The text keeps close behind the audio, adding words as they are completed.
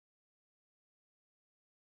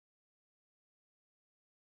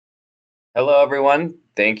Hello, everyone.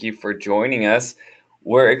 Thank you for joining us.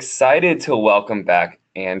 We're excited to welcome back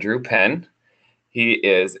Andrew Penn. He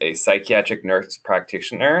is a psychiatric nurse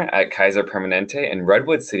practitioner at Kaiser Permanente in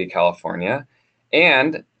Redwood City, California,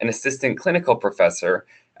 and an assistant clinical professor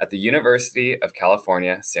at the University of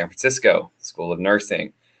California, San Francisco School of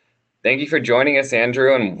Nursing. Thank you for joining us,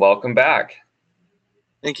 Andrew, and welcome back.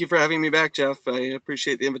 Thank you for having me back, Jeff. I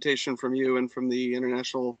appreciate the invitation from you and from the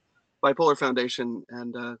International Bipolar Foundation,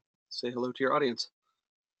 and say hello to your audience.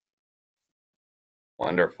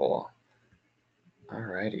 Wonderful. All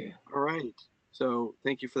righty. All right. So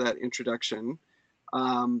thank you for that introduction.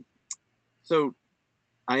 So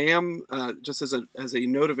I am, just as a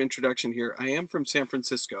note of introduction here, I am from San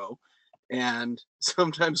Francisco. And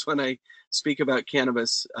sometimes when I speak about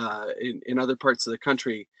cannabis in other parts of the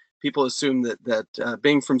country, people assume that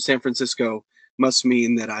being from San Francisco must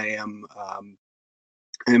mean that I am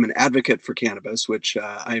an advocate for cannabis, which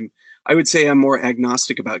I would say I'm more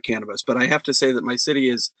agnostic about cannabis. But I have to say that my city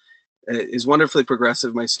is wonderfully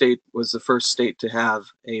progressive. My state was the first state to have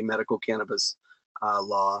a medical cannabis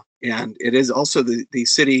law, and it is also the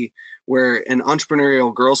city where an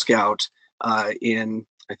entrepreneurial Girl Scout in,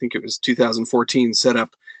 I think it was 2014, set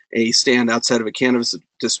up a stand outside of a cannabis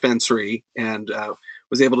dispensary and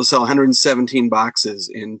was able to sell 117 boxes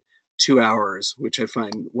in 2 hours, which I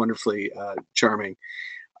find wonderfully charming.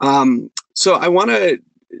 So I want to,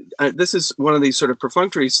 this is one of these sort of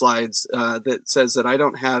perfunctory slides that says that I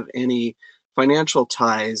don't have any financial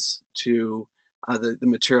ties to the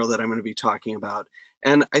material that I'm going to be talking about.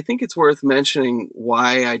 And I think it's worth mentioning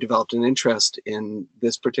why I developed an interest in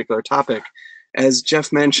this particular topic. As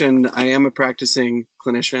Jeff mentioned, I am a practicing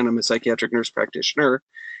clinician. I'm a psychiatric nurse practitioner,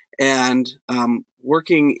 and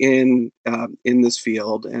working in this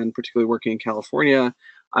field, and particularly working in California,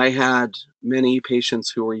 I had many patients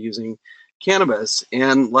who were using cannabis,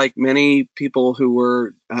 and like many people who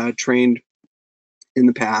were trained in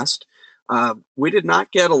the past, we did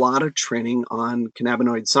not get a lot of training on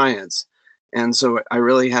cannabinoid science. And so I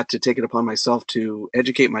really had to take it upon myself to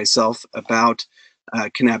educate myself about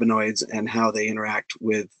cannabinoids and how they interact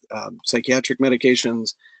with psychiatric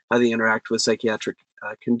medications, how they interact with psychiatric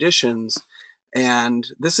conditions. And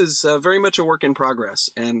this is very much a work in progress.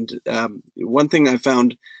 And one thing I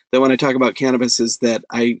found that when I talk about cannabis is that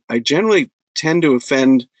I generally tend to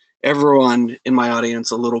offend everyone in my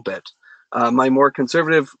audience a little bit. My more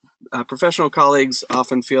conservative professional colleagues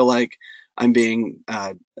often feel like I'm being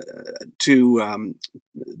that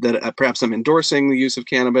perhaps I'm endorsing the use of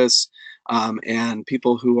cannabis, and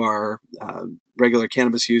people who are regular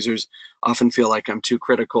cannabis users often feel like I'm too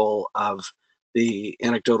critical of the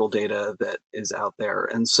anecdotal data that is out there.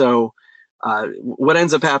 And so what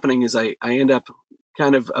ends up happening is I end up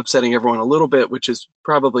kind of upsetting everyone a little bit, which is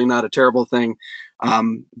probably not a terrible thing.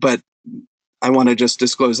 But I want to just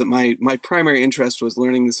disclose that my primary interest was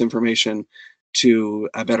learning this information to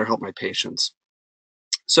better help my patients.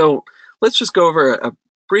 So let's just go over a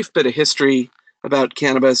brief bit of history about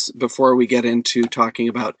cannabis before we get into talking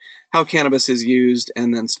about how cannabis is used,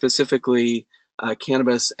 and then specifically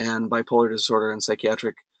cannabis and bipolar disorder and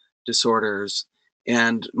psychiatric disorders.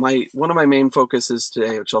 And one of my main focuses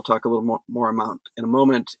today, which I'll talk a little more about in a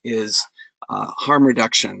moment, is harm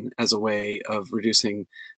reduction as a way of reducing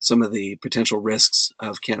some of the potential risks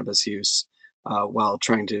of cannabis use while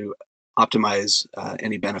trying to optimize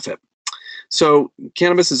any benefit. So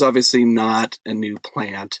cannabis is obviously not a new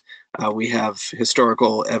plant. We have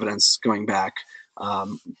historical evidence going back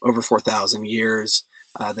over 4,000 years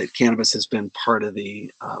that cannabis has been part of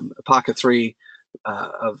the apothecary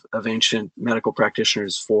of ancient medical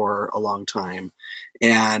practitioners for a long time.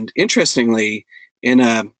 And interestingly, in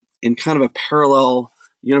kind of a parallel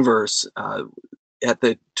universe, at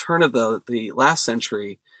the turn of the last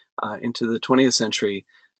century into the 20th century,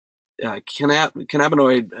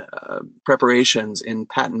 cannabinoid preparations in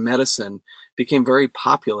patent medicine became very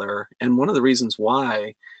popular. And one of the reasons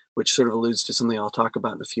why, which sort of alludes to something I'll talk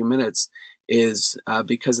about in a few minutes, is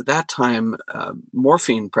because at that time,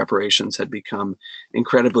 morphine preparations had become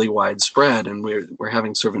incredibly widespread, and we're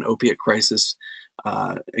having sort of an opiate crisis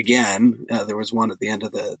again. There was one at the end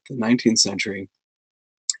of the 19th century.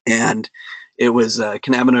 And it was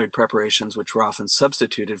cannabinoid preparations which were often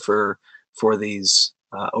substituted for these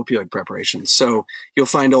opioid preparations. So you'll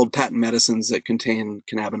find old patent medicines that contain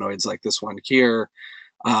cannabinoids like this one here.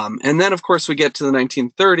 And then, of course, we get to the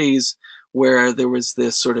 1930s, where there was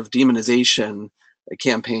this sort of demonization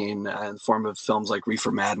campaign in the form of films like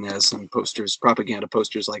Reefer Madness and posters, propaganda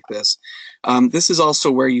posters like this. This is also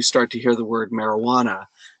where you start to hear the word marijuana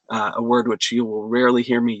a word which you will rarely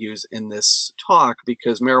hear me use in this talk,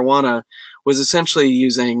 because marijuana was essentially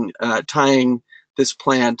tying this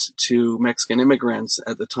plant to Mexican immigrants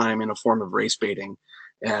at the time in a form of race baiting.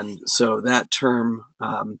 And so that term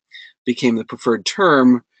became the preferred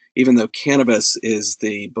term, even though cannabis is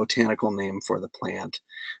the botanical name for the plant.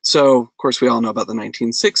 So, of course, we all know about the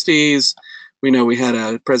 1960s. We know we had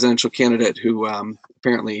a presidential candidate who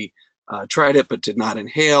apparently tried it but did not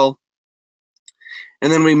inhale.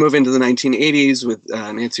 And then we move into the 1980s with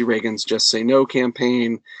Nancy Reagan's Just Say No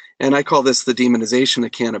campaign. And I call this the demonization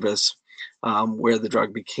of cannabis, where the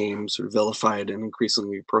drug became sort of vilified and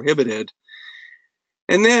increasingly prohibited.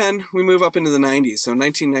 And then we move up into the 90s. So in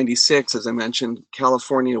 1996, as I mentioned,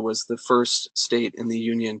 California was the first state in the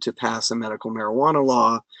union to pass a medical marijuana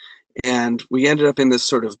law. And we ended up in this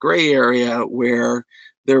sort of gray area where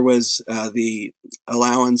there was the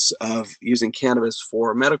allowance of using cannabis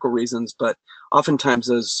for medical reasons, but oftentimes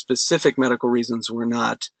those specific medical reasons were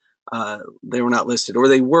not listed, or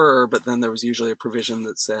they were, but then there was usually a provision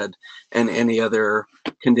that said, and any other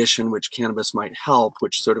condition which cannabis might help,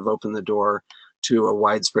 which sort of opened the door to a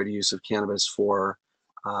widespread use of cannabis for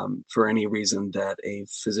any reason that a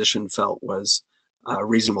physician felt was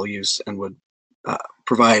reasonable use, and would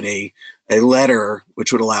provide a letter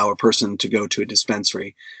which would allow a person to go to a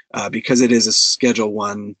dispensary, because it is a Schedule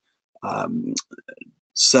I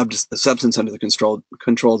substance under the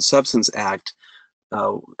Controlled Substance Act.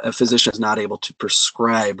 A physician is not able to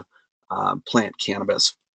prescribe plant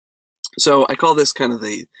cannabis. So I call this kind of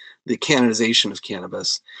the canonization of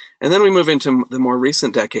cannabis. And then we move into the more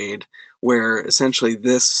recent decade, where essentially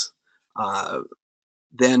this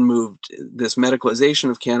this medicalization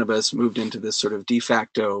of cannabis moved into this sort of de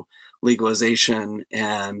facto legalization.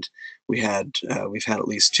 And we've had at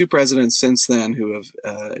least 2 presidents since then who have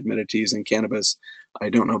admitted to using cannabis. I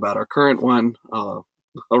don't know about our current one. I'll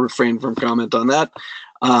refrain from comment on that.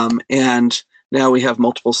 And now we have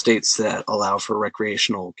multiple states that allow for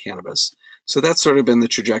recreational cannabis. So that's sort of been the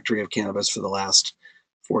trajectory of cannabis for the last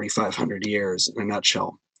 4,500 years in a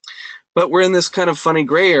nutshell. But we're in this kind of funny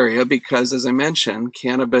gray area because, as I mentioned,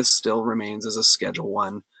 cannabis still remains as a Schedule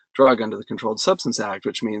I drug under the Controlled Substance Act,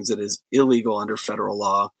 which means it is illegal under federal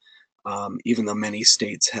law, even though many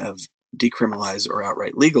states have decriminalized or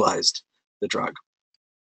outright legalized the drug.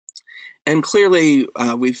 And clearly,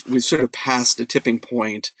 we've sort of passed a tipping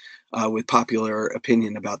point with popular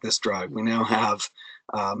opinion about this drug. We now have,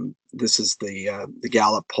 this is the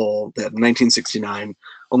Gallup poll, that in 1969,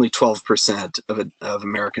 only 12% of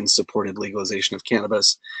Americans supported legalization of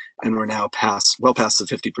cannabis, and we're now well past the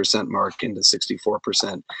 50% mark into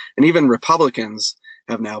 64%. And even Republicans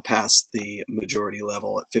have now passed the majority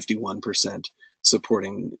level at 51%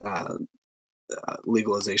 supporting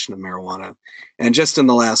legalization of marijuana. And just in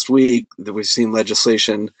the last week, that we've seen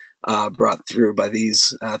legislation brought through by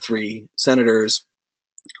these 3 senators,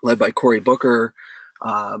 led by Cory Booker,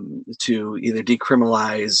 to either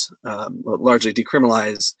decriminalize, largely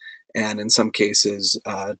decriminalize, and in some cases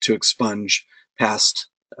to expunge past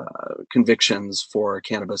convictions for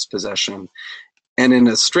cannabis possession. And in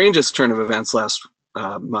the strangest turn of events last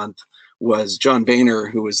month was John Boehner,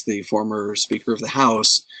 who was the former Speaker of the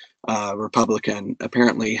House, Republican,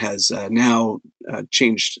 apparently has now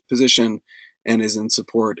changed position and is in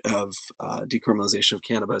support of decriminalization of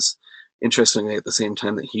cannabis. Interestingly, at the same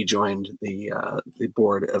time that he joined the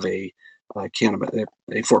board of a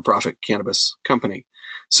for-profit cannabis company.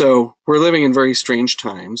 So we're living in very strange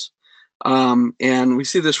times, and we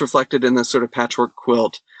see this reflected in this sort of patchwork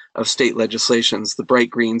quilt of state legislations. The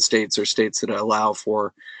bright green states are states that allow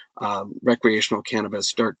for recreational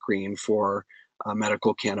cannabis, dark green for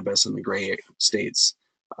medical cannabis, and the gray states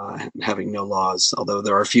having no laws, although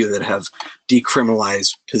there are a few that have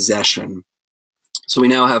decriminalized possession. So we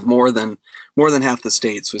now have more than half the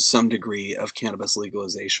states with some degree of cannabis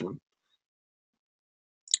legalization.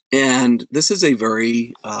 And this is a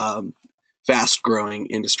very fast-growing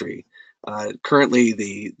industry. Currently,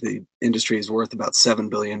 the industry is worth about $7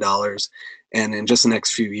 billion, and in just the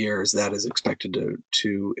next few years, that is expected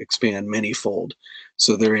to expand many-fold.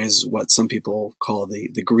 So there is what some people call the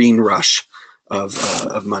green rush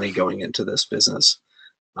of money going into this business.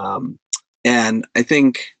 And I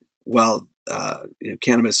think, while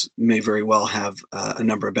cannabis may very well have a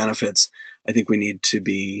number of benefits, I think we need to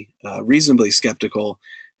be reasonably skeptical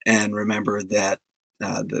and remember that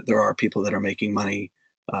there are people that are making money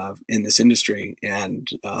in this industry and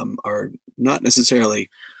are not necessarily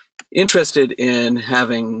interested in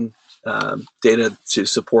having data to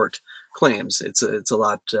support claims. It's a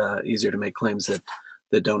lot easier to make claims that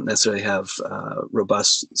don't necessarily have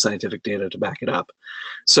robust scientific data to back it up.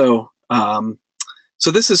 So So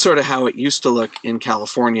this is sort of how it used to look in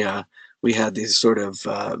California. We had these sort of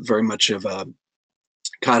very much of a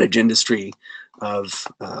cottage industry of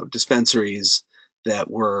dispensaries that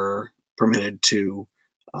were permitted to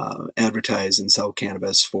advertise and sell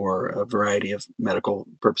cannabis for a variety of medical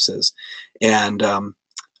purposes. And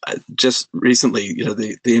just recently, you know,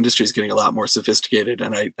 the industry is getting a lot more sophisticated,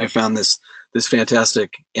 and I found this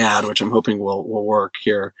fantastic ad, which I'm hoping will work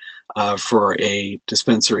here, for a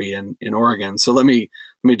dispensary in Oregon. So let me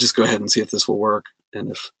just go ahead and see if this will work, and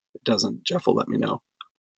if it doesn't, Jeff will let me know.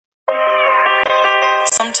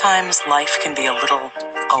 Sometimes life can be a little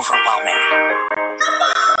overwhelming.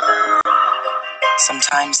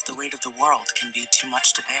 Sometimes the weight of the world can be too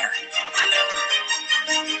much to bear.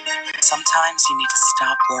 Sometimes you need to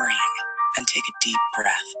stop worrying and take a deep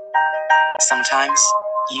breath. Sometimes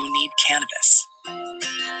you need cannabis.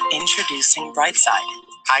 Introducing Brightside,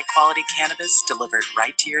 high-quality cannabis delivered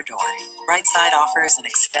right to your door. Brightside offers an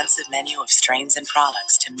extensive menu of strains and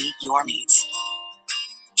products to meet your needs.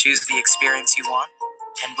 Choose the experience you want,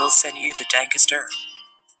 and we'll send you the dankest herb,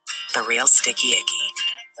 the real sticky icky.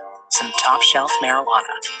 Some top-shelf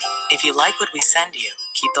marijuana. If you like what we send you,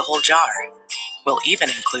 keep the whole jar. We'll even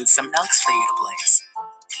include some nugs for you to blaze.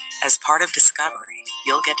 As part of Discovery,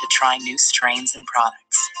 you'll get to try new strains and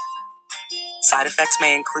products. Side effects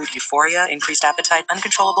may include euphoria, increased appetite,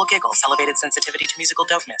 uncontrollable giggles, elevated sensitivity to musical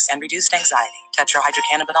dopeness, and reduced anxiety.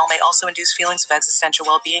 Tetrahydrocannabinol may also induce feelings of existential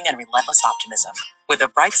well-being and relentless optimism. With a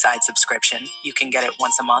Brightside subscription, you can get it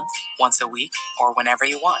once a month, once a week, or whenever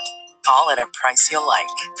you want. All at a price you'll like.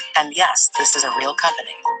 And yes, this is a real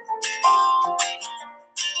company.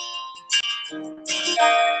 Do you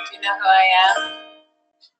know who I am?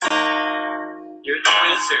 You're the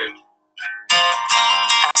wizard.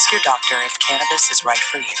 Ask your doctor if cannabis is right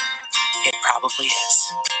for you. It probably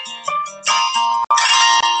is.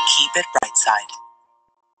 Keep it Brightside.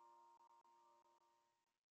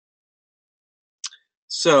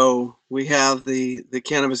 So we have the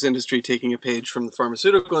cannabis industry taking a page from the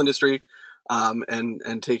pharmaceutical industry,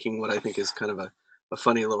 and taking what I think is kind of a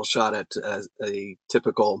funny little shot at a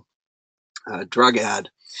typical drug ad.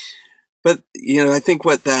 But, you know, I think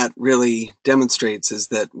what that really demonstrates is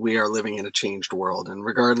that we are living in a changed world. And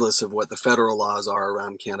regardless of what the federal laws are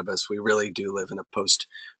around cannabis, we really do live in a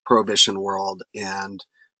post-prohibition world. And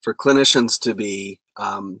for clinicians to be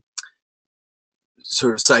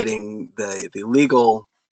sort of citing the legal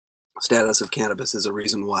status of cannabis as a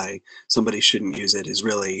reason why somebody shouldn't use it is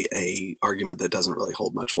really a argument that doesn't really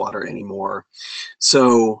hold much water anymore.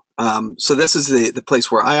 So so this is the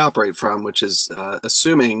place where I operate from, which is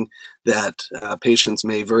assuming that patients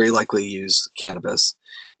may very likely use cannabis.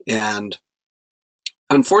 And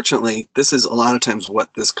unfortunately, this is a lot of times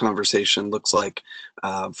what this conversation looks like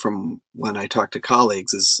from when I talk to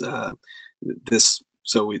colleagues is this.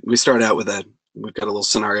 So we start out with we've got a little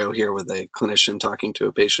scenario here with a clinician talking to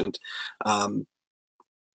a patient and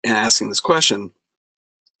asking this question.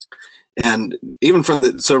 And even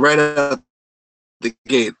from so right out the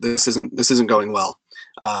gate, this isn't going well.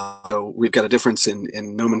 So we've got a difference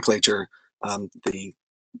in nomenclature. The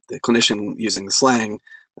clinician using the slang,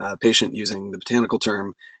 patient using the botanical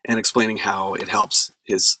term, and explaining how it helps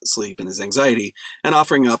his sleep and his anxiety, and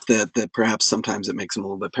offering up that perhaps sometimes it makes him a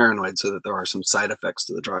little bit paranoid, so that there are some side effects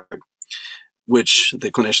to the drug, which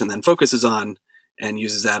the clinician then focuses on and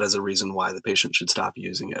uses that as a reason why the patient should stop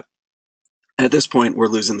using it. At this point, we're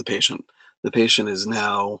losing the patient. The patient is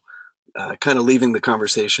now kind of leaving the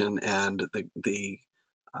conversation, and the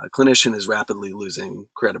clinician is rapidly losing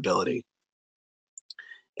credibility.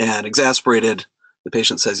 And exasperated, the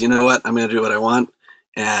patient says, you know what, I'm going to do what I want.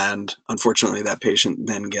 And unfortunately, that patient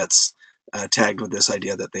then gets tagged with this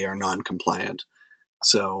idea that they are non-compliant.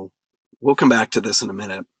 So we'll come back to this in a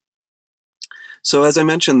minute. So as I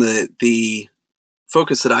mentioned, the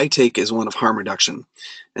focus that I take is one of harm reduction.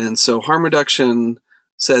 And so harm reduction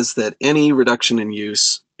says that any reduction in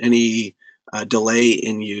use, any delay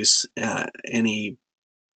in use, any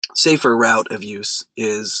safer route of use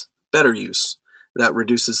is better use. That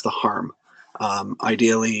reduces the harm.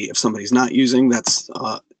 Ideally, if somebody's not using, that's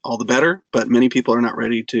all the better, but many people are not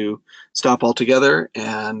ready to stop altogether,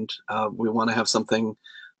 and we want to have something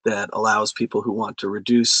that allows people who want to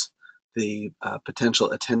reduce the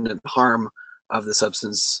potential attendant harm of the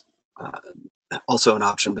substance also an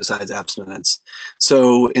option besides abstinence.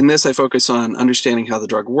 So in this, I focus on understanding how the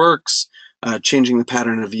drug works, changing the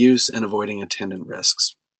pattern of use, and avoiding attendant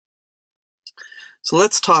risks. So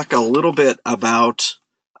let's talk a little bit about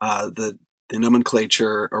the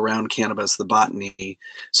nomenclature around cannabis, the botany.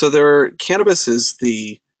 So cannabis is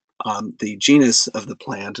the genus of the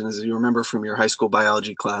plant, and as you remember from your high school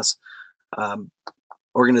biology class,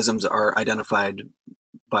 organisms are identified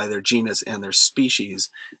by their genus and their species.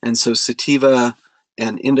 And so sativa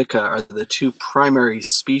and indica are the two primary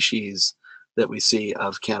species that we see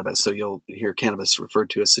of cannabis. So you'll hear cannabis referred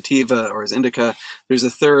to as sativa or as indica. There's a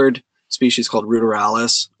third species called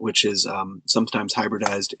ruderalis, which is sometimes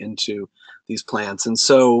hybridized into these plants. And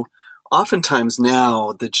so oftentimes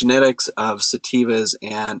now the genetics of sativas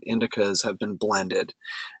and indicas have been blended.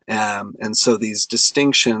 And so these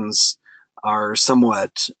distinctions are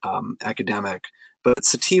somewhat academic, but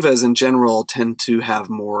sativas in general tend to have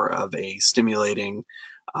more of a stimulating,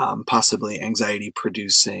 possibly anxiety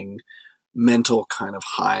producing, mental kind of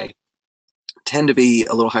high, tend to be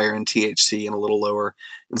a little higher in THC and a little lower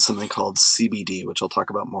in something called CBD, which I'll talk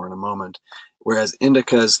about more in a moment. Whereas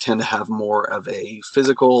indicas tend to have more of a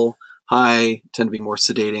physical high, tend to be more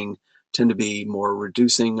sedating, tend to be more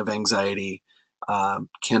reducing of anxiety,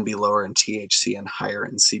 can be lower in THC and higher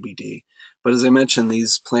in CBD. But as I mentioned,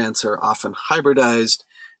 these plants are often hybridized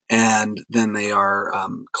and then they are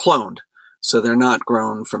cloned. So they're not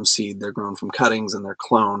grown from seed, they're grown from cuttings and they're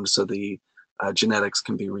cloned. So the genetics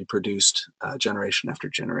can be reproduced generation after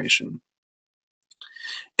generation.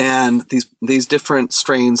 And these different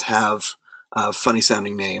strains have funny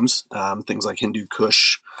sounding names, things like Hindu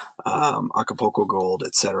Kush, Acapulco Gold,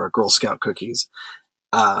 etc. Girl Scout cookies.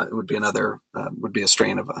 It would be would be a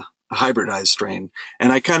strain of a hybridized strain.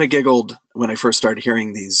 And I kind of giggled when I first started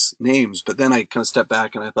hearing these names, but then I kind of stepped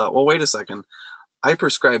back and I thought, well, wait a second. I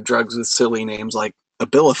prescribe drugs with silly names like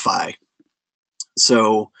Abilify.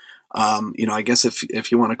 So, you know, I guess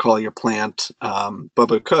if you want to call your plant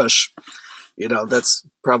Bubba Kush, you know, that's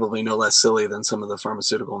probably no less silly than some of the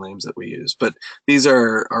pharmaceutical names that we use. But these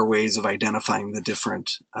are ways of identifying the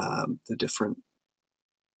different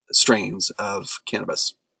strains of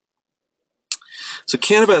cannabis. So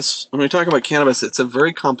cannabis, when we talk about cannabis, it's a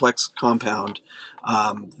very complex compound.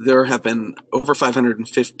 There have been over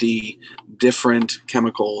 550 different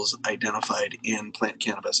chemicals identified in plant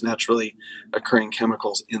cannabis, naturally occurring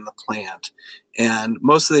chemicals in the plant. And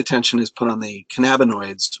most of the attention is put on the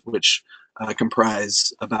cannabinoids, which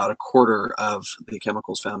comprise about a quarter of the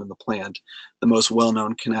chemicals found in the plant. The most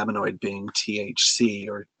well-known cannabinoid being THC,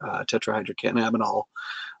 or tetrahydrocannabinol.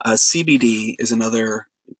 CBD is another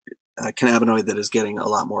cannabinoid that is getting a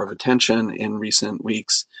lot more of attention in recent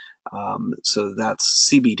weeks. So that's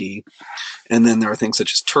CBD. And then there are things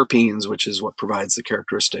such as terpenes, which is what provides the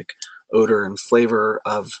characteristic odor and flavor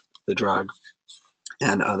of the drug,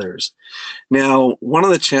 and others. Now, one of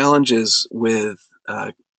the challenges with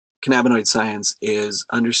cannabinoid science is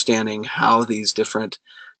understanding how these different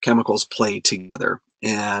chemicals play together.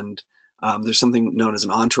 And there's something known as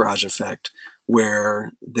an entourage effect,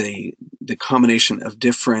 where the combination of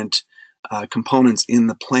different components in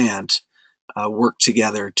the plant work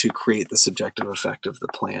together to create the subjective effect of the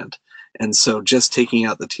plant. And so just taking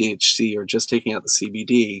out the THC or just taking out the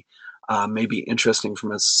CBD may be interesting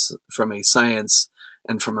from a science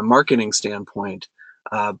and from a marketing standpoint,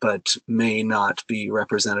 but may not be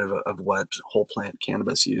representative of what whole plant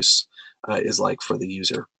cannabis use is like for the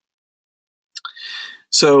user.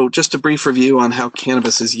 So just a brief review on how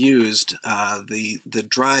cannabis is used. The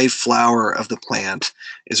dry flower of the plant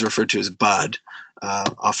is referred to as bud,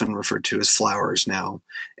 often referred to as flowers now,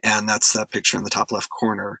 and that's that picture in the top left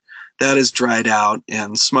corner. That is dried out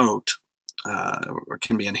and smoked, or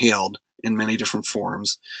can be inhaled in many different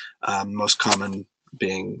forms, most common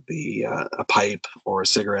being a pipe or a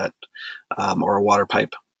cigarette, or a water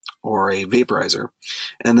pipe or a vaporizer.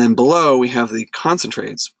 And then below we have the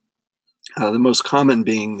concentrates. The most common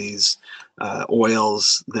being these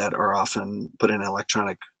oils that are often put in an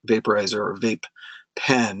electronic vaporizer or vape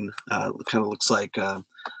pen. Kind of looks like an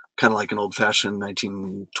old-fashioned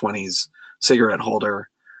 1920s cigarette holder,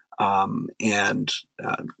 and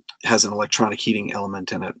has an electronic heating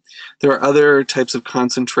element in it. There are other types of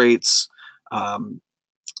concentrates.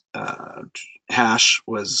 Hash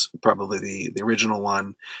was probably the original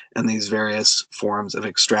one, and these various forms of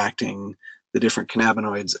extracting the different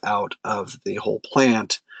cannabinoids out of the whole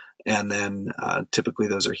plant, and then typically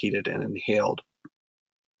those are heated and inhaled.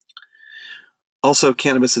 Also,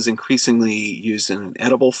 cannabis is increasingly used in an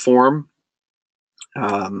edible form,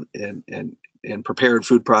 in prepared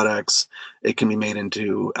food products. It can be made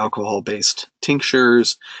into alcohol-based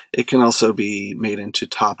tinctures. It can also be made into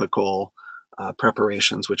topical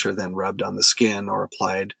preparations, which are then rubbed on the skin or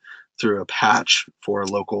applied through a patch for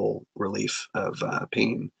local relief of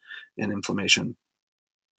pain and inflammation.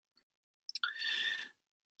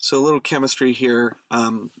 So a little chemistry here.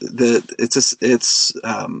 It's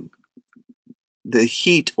the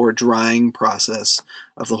heat or drying process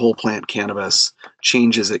of the whole plant cannabis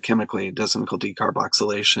changes it chemically. It does something called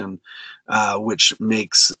decarboxylation, which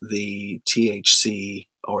makes the THC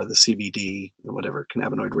or the CBD, whatever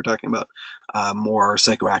cannabinoid we're talking about, more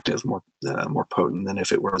psychoactive, more potent than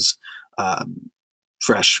if it was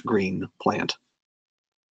fresh green plant.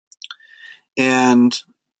 And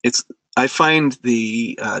I find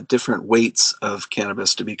the different weights of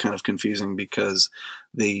cannabis to be kind of confusing, because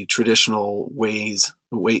the traditional weights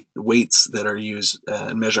that are used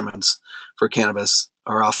in measurements for cannabis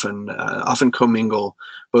are often commingle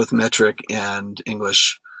both metric and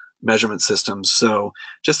English measurement systems. So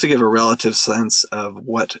just to give a relative sense of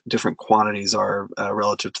what different quantities are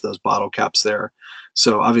relative to those bottle caps there.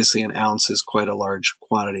 So obviously an ounce is quite a large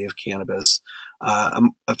quantity of cannabis.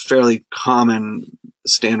 A fairly common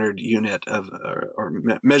standard unit of or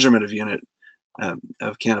measurement of unit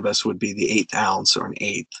of cannabis would be the 1/8 ounce, or an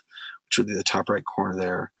eighth, which would be the top right corner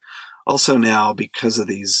there. Also now, because of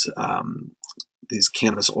these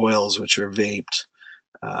cannabis oils, which are vaped,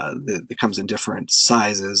 it comes in different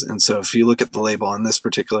sizes. And so if you look at the label on this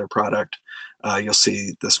particular product, you'll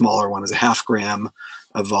see the smaller one is a 1/2 gram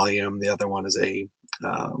of volume, the other one is a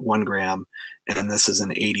 1 gram, and this is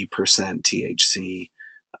an 80% THC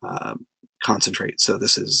concentrate. So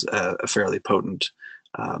this is a fairly potent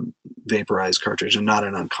vaporized cartridge, and not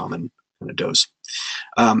an uncommon kind of dose.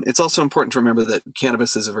 It's also important to remember that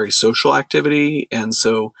cannabis is a very social activity, and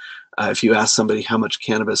so if you ask somebody how much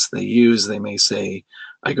cannabis they use, they may say,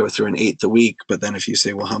 I go through an 1/8 a week. But then if you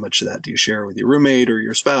say, well, how much of that do you share with your roommate or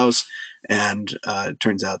your spouse? And it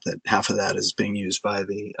turns out that half of that is being used by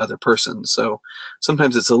the other person. So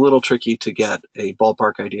sometimes it's a little tricky to get a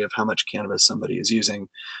ballpark idea of how much cannabis somebody is using,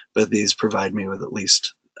 but these provide me with at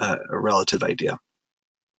least a relative idea.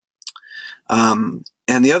 And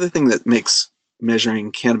the other thing that makes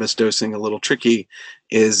measuring cannabis dosing a little tricky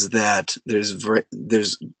is that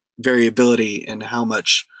there's variability in how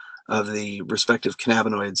much of the respective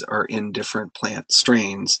cannabinoids are in different plant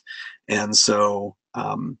strains. And so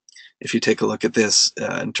if you take a look at this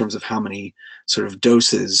in terms of how many sort of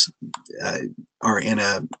doses are in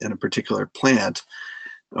a particular plant,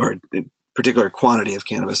 or a particular quantity of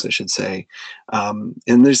cannabis, I should say,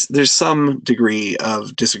 and there's some degree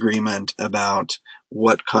of disagreement about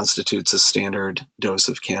what constitutes a standard dose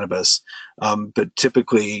of cannabis, but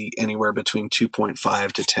typically anywhere between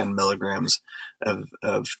 2.5 to 10 milligrams of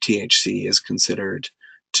THC is considered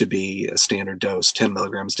to be a standard dose. 10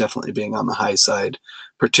 milligrams definitely being on the high side,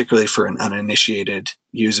 particularly for an uninitiated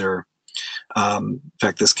user. In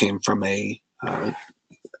fact, this came from a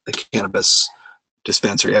cannabis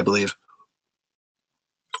dispensary, I believe,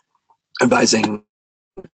 advising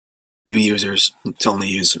users to only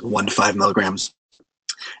use 1 to 5 milligrams,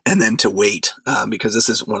 and then to wait, because this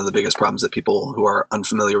is one of the biggest problems that people who are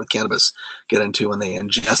unfamiliar with cannabis get into when they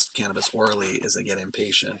ingest cannabis orally, is they get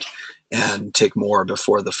impatient and take more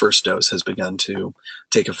before the first dose has begun to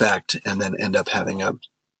take effect, and then end up having an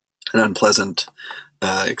unpleasant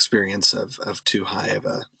experience of too high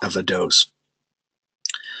of a dose.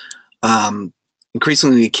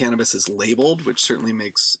 Increasingly, cannabis is labeled, which certainly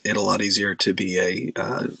makes it a lot easier to be a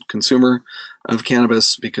consumer of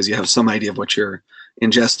cannabis, because you have some idea of what you're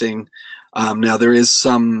ingesting. Now, there is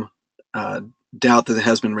some doubt that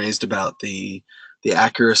has been raised about the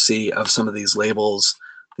accuracy of some of these labels.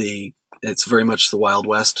 It's very much the Wild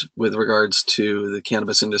West with regards to the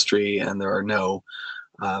cannabis industry, and there are no,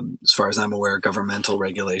 as far as I'm aware, governmental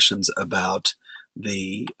regulations about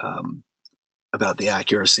the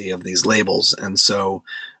accuracy of these labels. And so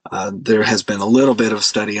there has been a little bit of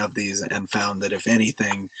study of these, and found that if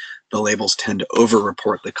anything, the labels tend to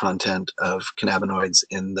over-report the content of cannabinoids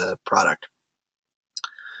in the product.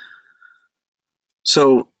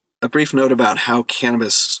 So a brief note about how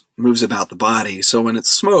cannabis moves about the body. So when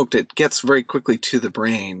it's smoked, it gets very quickly to the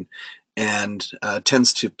brain, and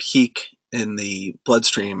tends to peak in the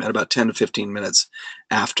bloodstream at about 10 to 15 minutes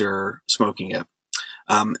after smoking it.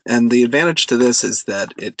 And the advantage to this is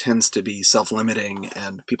that it tends to be self-limiting,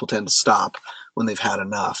 and people tend to stop when they've had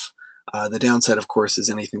enough. The downside, of course, is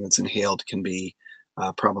anything that's inhaled can be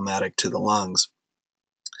problematic to the lungs.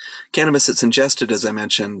 Cannabis that's ingested, as I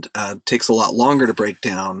mentioned, takes a lot longer to break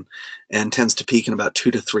down, and tends to peak in about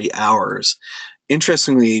 2 to 3 hours.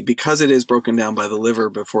 Interestingly, because it is broken down by the liver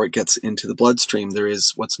before it gets into the bloodstream, there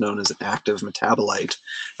is what's known as an active metabolite.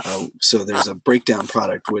 So there's a breakdown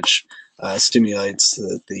product which stimulates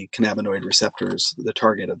the cannabinoid receptors, the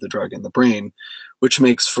target of the drug in the brain, which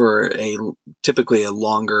makes for typically a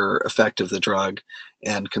longer effect of the drug,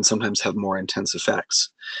 and can sometimes have more intense effects.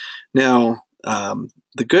 Now,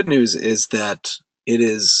 the good news is that it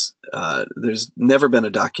is, there's never been a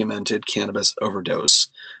documented cannabis overdose,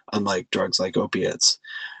 unlike drugs like opiates.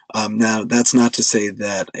 Now, that's not to say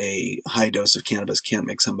that a high dose of cannabis can't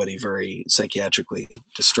make somebody very psychiatrically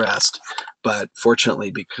distressed, but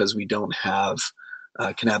fortunately, because we don't have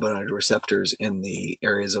cannabinoid receptors in the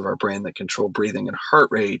areas of our brain that control breathing and heart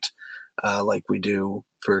rate, like we do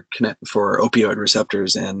for opioid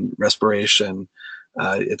receptors and respiration,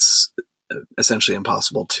 it's essentially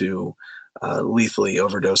impossible to lethally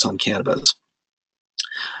overdose on cannabis.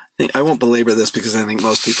 I won't belabor this because I think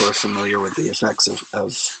most people are familiar with the effects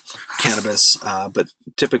of cannabis, but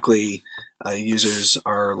typically users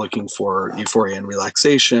are looking for euphoria and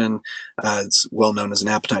relaxation. It's well known as an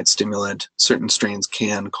appetite stimulant. Certain strains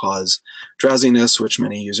can cause drowsiness, which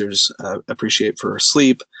many users appreciate for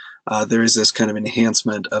sleep. There is this kind of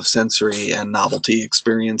enhancement of sensory and novelty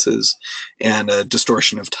experiences and a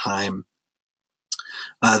distortion of time.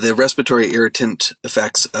 The respiratory irritant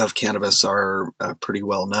effects of cannabis are pretty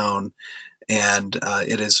well known, and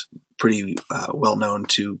it is pretty well known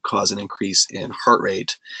to cause an increase in heart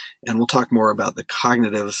rate. And we'll talk more about the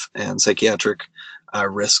cognitive and psychiatric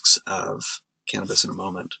risks of cannabis in a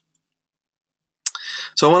moment.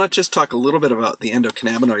 So I want to just talk a little bit about the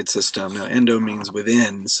endocannabinoid system. Now, endo means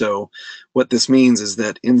within. So what this means is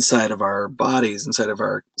that inside of our bodies, inside of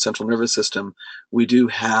our central nervous system, we do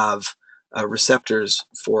have receptors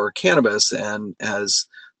for cannabis. And as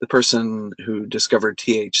the person who discovered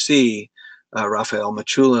THC, Raphael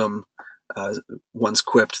Mechoulam, once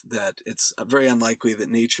quipped that it's very unlikely that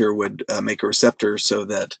nature would make a receptor so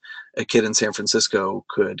that a kid in San Francisco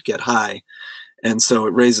could get high. And so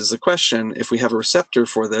it raises the question, if we have a receptor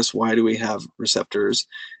for this, why do we have receptors?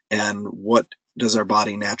 And what does our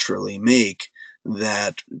body naturally make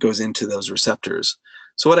that goes into those receptors?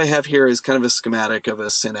 So what I have here is kind of a schematic of a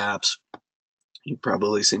synapse. You've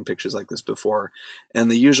probably seen pictures like this before. And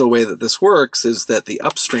the usual way that this works is that the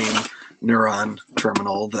upstream neuron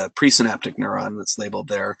terminal, the presynaptic neuron that's labeled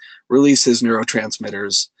there, releases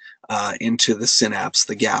neurotransmitters into the synapse,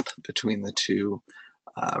 the gap between the two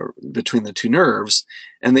nerves,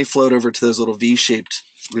 and they float over to those little V-shaped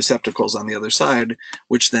receptacles on the other side,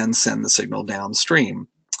 which then send the signal downstream.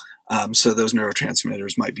 So those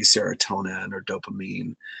neurotransmitters might be serotonin or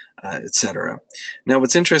dopamine, etc. Now,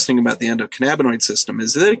 what's interesting about the endocannabinoid system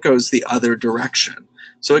is that it goes the other direction.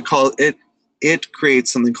 So it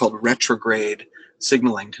creates something called retrograde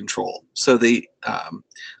signaling control. So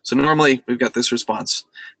so normally we've got this response.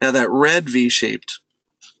 Now that red V-shaped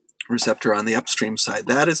receptor on the upstream side,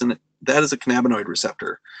 that is a cannabinoid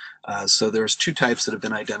receptor. So there's two types that have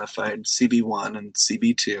been identified, CB1 and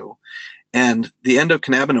CB2. And the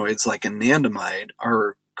endocannabinoids, like anandamide,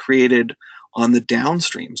 are created on the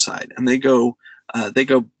downstream side, and they go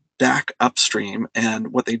back upstream.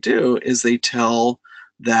 And what they do is they tell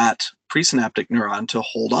that presynaptic neuron to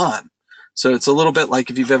hold on. So it's a little bit like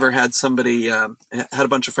if you've ever had somebody, had a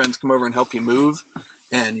bunch of friends come over and help you move,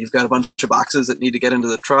 and you've got a bunch of boxes that need to get into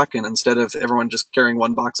the truck, and instead of everyone just carrying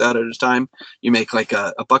one box out at a time, you make like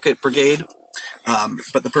a bucket brigade.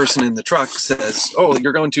 But the person in the truck says, "Oh,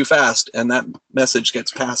 you're going too fast," and that message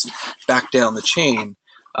gets passed back down the chain.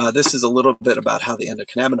 This is a little bit about how the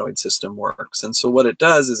endocannabinoid system works. And so what it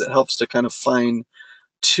does is it helps to kind of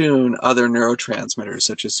fine-tune other neurotransmitters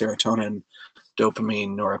such as serotonin,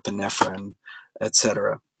 dopamine, norepinephrine,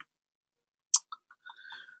 etc.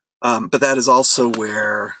 But that is also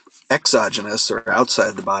where exogenous or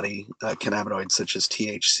outside the body cannabinoids such as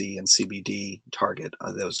THC and CBD target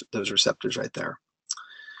those receptors right there.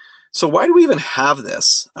 So why do we even have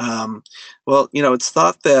this? Well, it's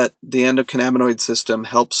thought that the endocannabinoid system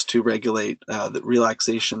helps to regulate the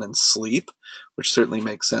relaxation and sleep, which certainly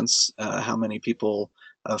makes sense. How many people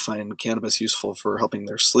find cannabis useful for helping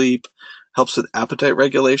their sleep? Helps with appetite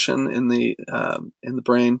regulation in the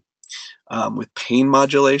brain, with pain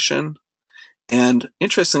modulation, and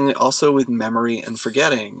interestingly also with memory and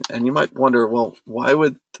forgetting. And you might wonder, well, why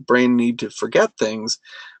would the brain need to forget things?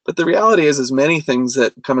 But the reality is many things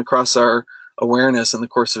that come across our awareness in the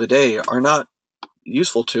course of a day are not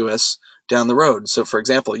useful to us down the road. So for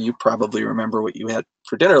example, you probably remember what you had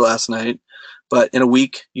for dinner last night, but in a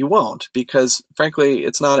week you won't, because frankly,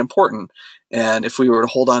 it's not important. And if we were to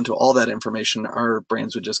hold on to all that information, our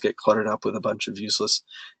brains would just get cluttered up with a bunch of useless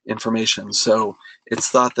information. So it's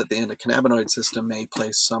thought that the endocannabinoid system may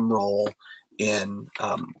play some role in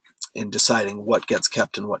deciding what gets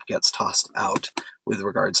kept and what gets tossed out with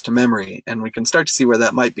regards to memory. And we can start to see where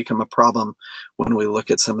that might become a problem when we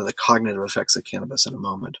look at some of the cognitive effects of cannabis in a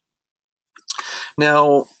moment.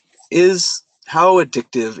 Now, how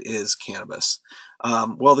addictive is cannabis?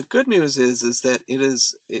 Well, the good news is that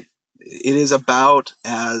it is about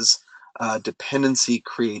as dependency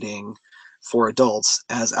creating for adults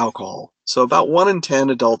as alcohol. So about 1 in 10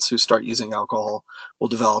 adults who start using alcohol will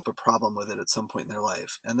develop a problem with it at some point in their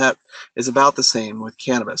life. And that is about the same with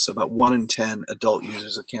cannabis. So about 1 in 10 adult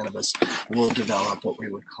users of cannabis will develop what we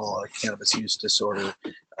would call a cannabis use disorder.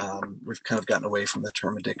 We've kind of gotten away from the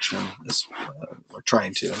term addiction, as we're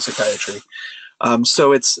trying to in psychiatry.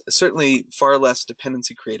 So it's certainly far less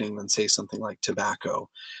dependency creating than, say, something like tobacco.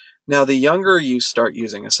 Now, the younger you start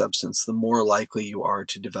using a substance, the more likely you are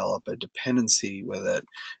to develop a dependency with it.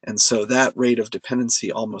 And so that rate of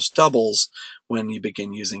dependency almost doubles when you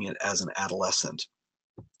begin using it as an adolescent.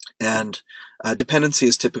 And dependency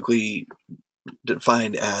is typically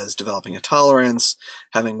defined as developing a tolerance,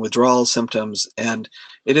 having withdrawal symptoms, and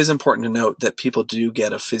it is important to note that people do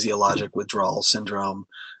get a physiologic withdrawal syndrome,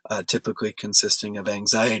 typically consisting of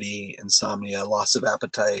anxiety, insomnia, loss of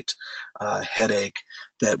appetite, headache,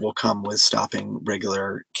 that will come with stopping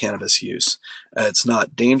regular cannabis use. It's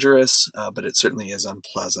not dangerous, but it certainly is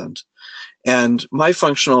unpleasant. And my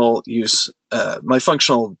functional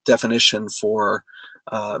definition for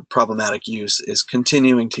problematic use is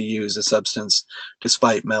continuing to use a substance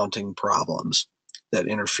despite mounting problems that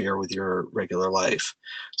interfere with your regular life.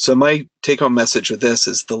 So my take-home message with this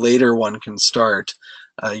is the later one can start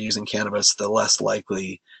using cannabis, the less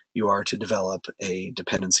likely you are to develop a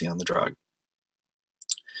dependency on the drug.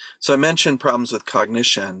 So I mentioned problems with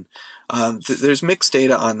cognition. There's mixed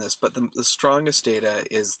data on this, but the strongest data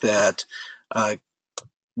is that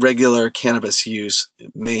regular cannabis use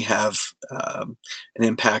may have an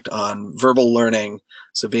impact on verbal learning,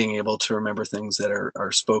 so being able to remember things that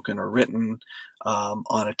are spoken or written,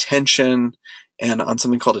 on attention, and on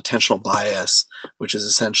something called attentional bias, which is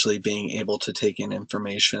essentially being able to take in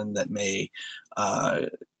information that may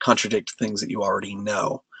contradict things that you already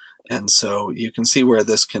know. And so you can see where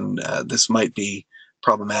this might be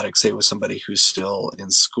problematic, say with somebody who's still in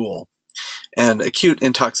school. And acute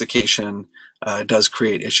intoxication does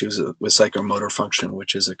create issues with psychomotor function,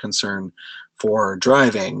 which is a concern for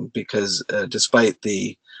driving, because despite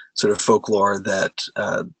the sort of folklore that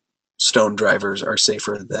stoned drivers are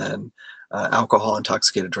safer than alcohol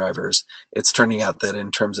intoxicated drivers, it's turning out that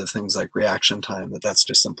in terms of things like reaction time, that's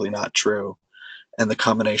just simply not true. And the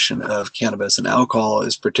combination of cannabis and alcohol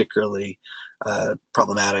is particularly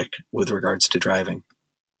problematic with regards to driving.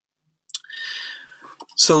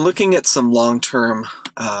 So looking at some long-term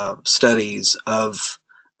studies of,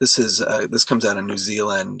 this comes out of New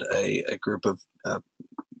Zealand, a group of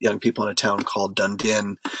young people in a town called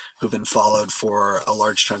Dunedin who've been followed for a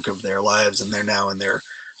large chunk of their lives, and they're now in their,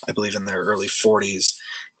 I believe, in their early 40s.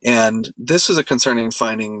 And this was a concerning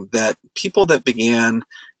finding that people that began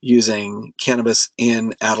using cannabis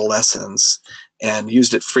in adolescence and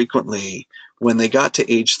used it frequently, when they got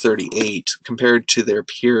to age 38, compared to their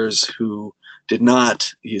peers who did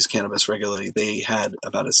not use cannabis regularly, they had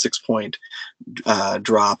about a 6-point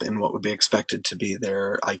drop in what would be expected to be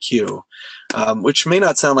their IQ, which may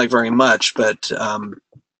not sound like very much, but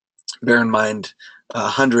bear in mind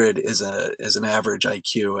 100 is an average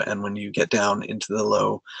IQ, and when you get down into the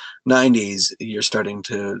low 90s, you're starting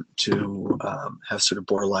to have sort of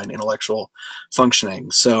borderline intellectual functioning.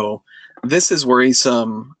 So this is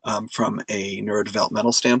worrisome from a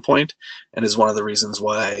neurodevelopmental standpoint, and is one of the reasons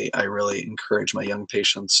why I really encourage my young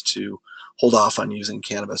patients to hold off on using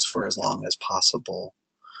cannabis for as long as possible.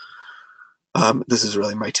 This is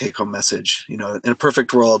really my take-home message. You know, in a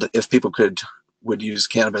perfect world, if people would use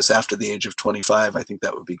cannabis after the age of 25, I think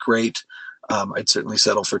that would be great. I'd certainly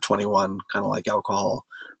settle for 21, kind of like alcohol,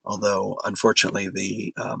 although unfortunately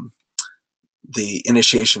the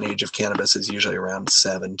initiation age of cannabis is usually around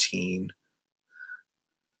 17.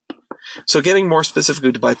 So getting more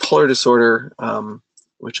specifically to bipolar disorder,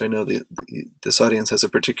 which I know this audience has a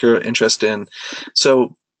particular interest in.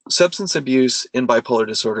 So substance abuse in bipolar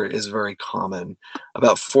disorder is very common.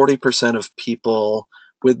 About 40% of people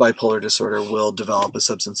with bipolar disorder will develop a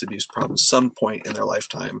substance abuse problem some point in their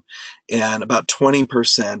lifetime, and about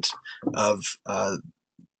 20% of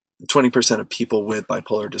people with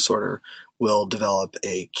bipolar disorder will develop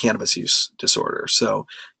a cannabis use disorder. So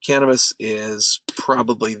cannabis is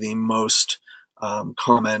probably the most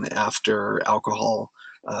common after alcohol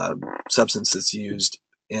substances used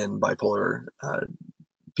in bipolar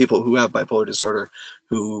people who have bipolar disorder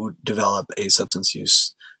who develop a substance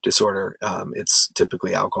use disorder. It's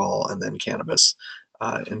typically alcohol and then cannabis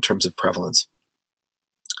in terms of prevalence.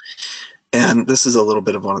 And this is a little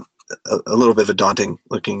bit of a little bit of a daunting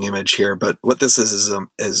looking image here, but what this is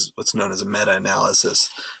what's known as a meta-analysis.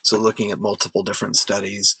 So looking at multiple different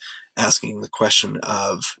studies, asking the question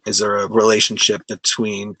of, is there a relationship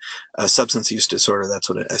between a substance use disorder, that's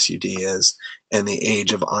what an SUD is, and the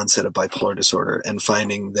age of onset of bipolar disorder, and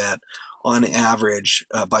finding that on average,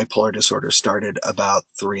 bipolar disorder started about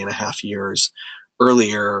 3.5 years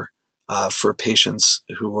earlier for patients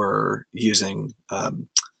who were using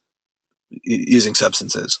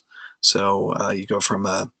substances. So you go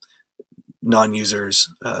from non-users,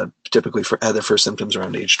 typically had their first symptoms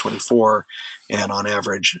around age 24, and on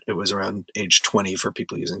average it was around age 20 for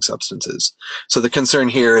people using substances. So the concern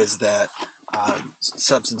here is that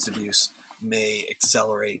substance abuse may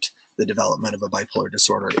accelerate the development of a bipolar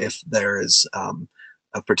disorder if there is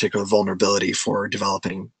a particular vulnerability for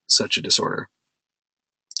developing such a disorder.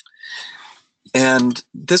 And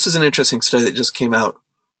this was an interesting study that just came out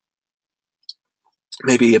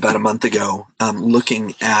maybe about a month ago,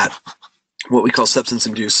 looking at what we call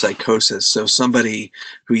substance-induced psychosis. So somebody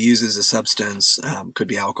who uses a substance, could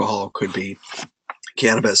be alcohol, could be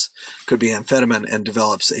cannabis, could be amphetamine, and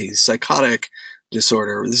develops a psychotic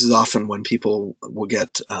disorder. This is often when people will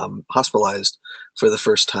get hospitalized for the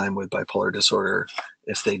first time with bipolar disorder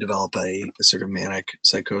if they develop a sort of manic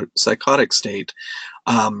psychotic state.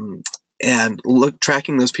 And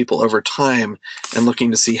tracking those people over time and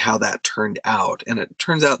looking to see how that turned out. And it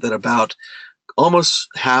turns out that about almost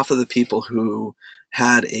half of the people who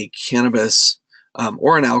had a cannabis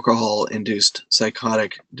or an alcohol-induced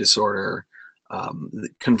psychotic disorder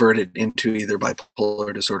converted into either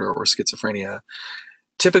bipolar disorder or schizophrenia.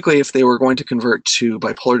 Typically, if they were going to convert to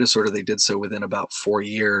bipolar disorder, they did so within about 4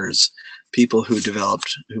 years. People who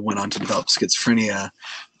went on to develop schizophrenia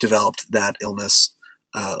developed that illness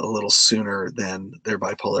a little sooner than their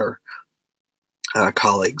bipolar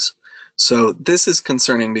colleagues. So this is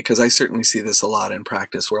concerning because I certainly see this a lot in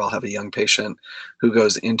practice, where I'll have a young patient who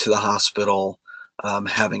goes into the hospital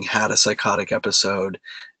having had a psychotic episode,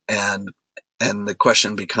 and the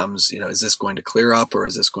question becomes, is this going to clear up, or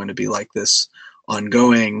is this going to be like this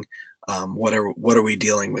ongoing? What are we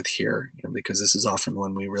dealing with here? Because this is often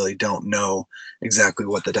when we really don't know exactly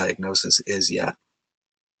what the diagnosis is yet.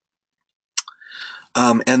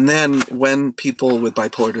 And then when people with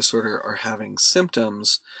bipolar disorder are having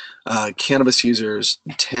symptoms, cannabis users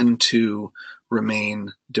tend to remain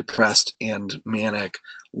depressed and manic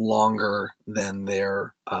longer than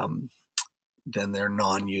their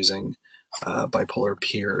non-using bipolar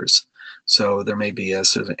peers. So there may be a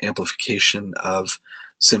sort of amplification of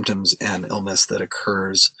symptoms and illness that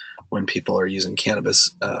occurs when people are using cannabis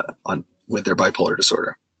with their bipolar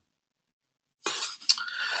disorder.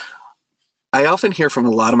 I often hear from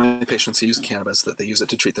a lot of my patients who use cannabis that they use it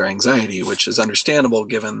to treat their anxiety, which is understandable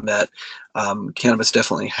given that cannabis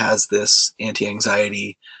definitely has this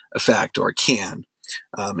anti-anxiety effect, or can.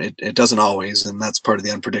 It doesn't always, and that's part of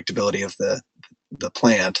the unpredictability of the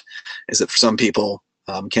plant, is that for some people,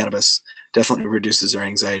 cannabis definitely reduces their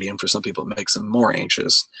anxiety, and for some people it makes them more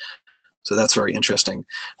anxious. So that's very interesting.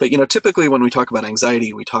 But typically when we talk about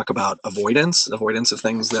anxiety, we talk about avoidance of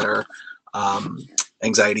things that are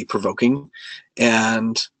anxiety provoking,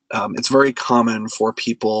 and it's very common for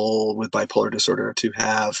people with bipolar disorder to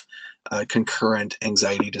have concurrent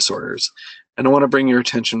anxiety disorders. And I want to bring your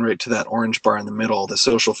attention right to that orange bar in the middle. The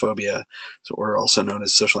social phobia, or also known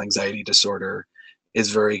as social anxiety disorder, is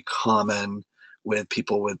very common with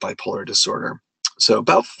people with bipolar disorder. So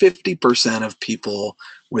about 50% of people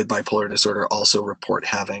with bipolar disorder also report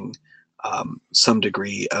having some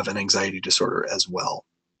degree of an anxiety disorder as well.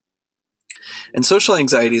 And social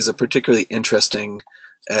anxiety is a particularly interesting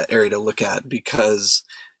area to look at, because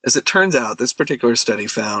as it turns out, this particular study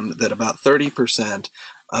found that about 30%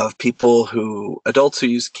 of adults who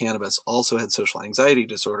used cannabis also had social anxiety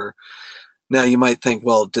disorder. Now you might think,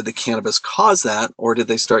 well, did the cannabis cause that, or did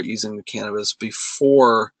they start using the cannabis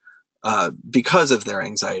before because of their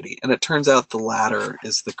anxiety? And it turns out the latter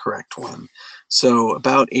is the correct one. So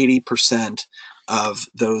about 80% of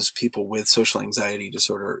those people with social anxiety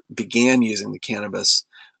disorder began using the cannabis,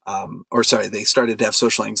 they started to have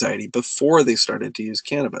social anxiety before they started to use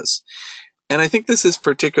cannabis. And I think this is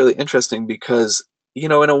particularly interesting because,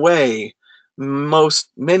 in a way,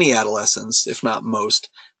 many adolescents, if not most,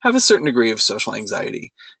 have a certain degree of social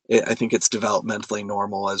anxiety. I think it's developmentally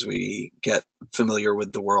normal as we get familiar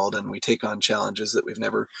with the world and we take on challenges that we've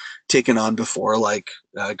never taken on before, like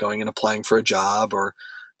going and applying for a job, or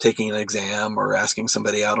taking an exam, or asking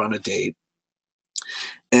somebody out on a date.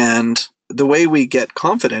 And the way we get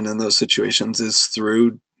confident in those situations is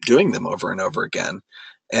through doing them over and over again.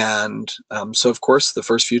 And so, of course, the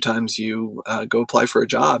first few times you go apply for a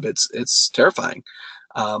job, it's terrifying.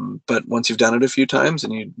 But once you've done it a few times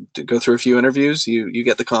and you go through a few interviews, you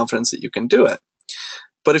get the confidence that you can do it.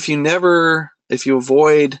 But if you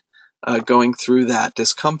avoid going through that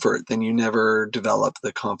discomfort, then you never develop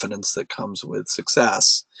the confidence that comes with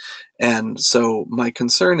success. And so my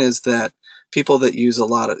concern is that young people that use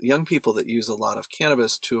a lot of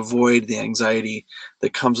cannabis to avoid the anxiety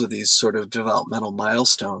that comes with these sort of developmental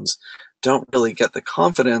milestones don't really get the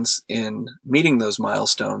confidence in meeting those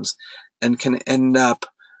milestones and can end up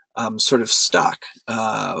sort of stuck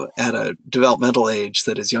at a developmental age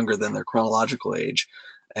that is younger than their chronological age.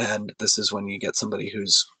 And this is when you get somebody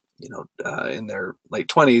who's in their late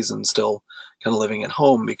 20s and still kind of living at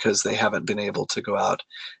home because they haven't been able to go out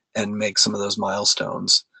and make some of those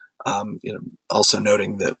milestones. Also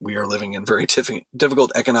noting that we are living in very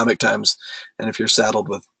difficult economic times, and if you're saddled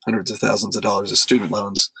with hundreds of thousands of dollars of student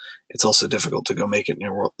loans, it's also difficult to go make it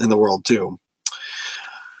in the world too.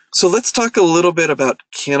 So let's talk a little bit about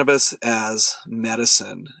cannabis as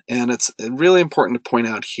medicine. And it's really important to point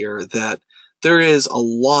out here that there is a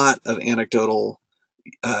lot of anecdotal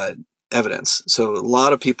evidence. So a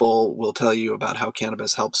lot of people will tell you about how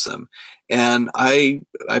cannabis helps them. And I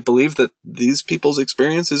believe that these people's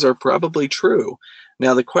experiences are probably true.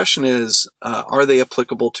 Now the question is, are they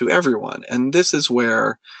applicable to everyone? And this is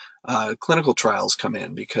where clinical trials come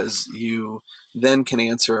in, because you then can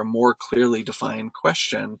answer a more clearly defined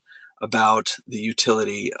question about the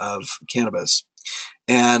utility of cannabis.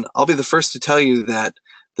 And I'll be the first to tell you that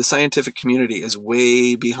the scientific community is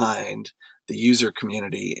way behind the user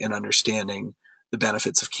community in understanding the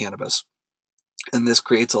benefits of cannabis. And this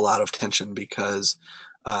creates a lot of tension because,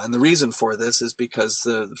 and the reason for this is because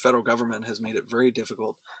the federal government has made it very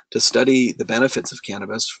difficult to study the benefits of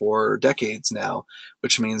cannabis for decades now,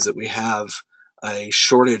 which means that we have a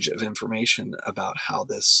shortage of information about how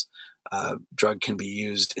this drug can be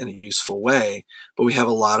used in a useful way, but we have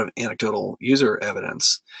a lot of anecdotal user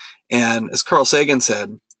evidence. And as Carl Sagan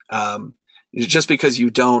said, just because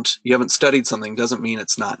you haven't studied something doesn't mean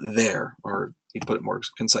it's not there. Or he put it more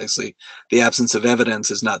concisely, the absence of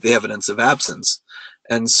evidence is not the evidence of absence.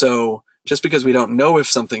 And so just because we don't know if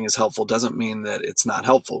something is helpful doesn't mean that it's not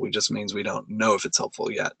helpful. It just means we don't know if it's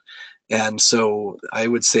helpful yet. And so I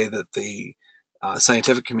would say that the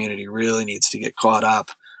scientific community really needs to get caught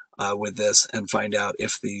up with this and find out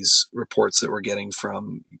if these reports that we're getting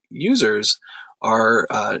from users are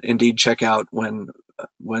indeed check out when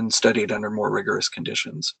studied under more rigorous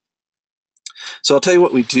conditions. So I'll tell you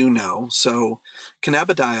what we do know. So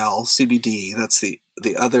cannabidiol, CBD, that's the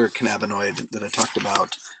other cannabinoid that I talked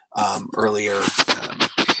about earlier.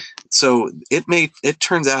 So it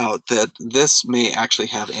turns out that this may actually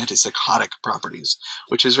have antipsychotic properties,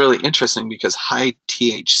 which is really interesting because high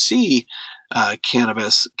THC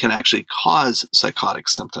cannabis can actually cause psychotic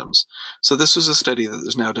symptoms. So this was a study that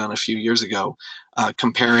was now done a few years ago,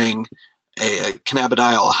 comparing a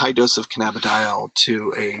cannabidiol, a high dose of cannabidiol,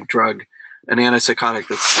 to a drug, an antipsychotic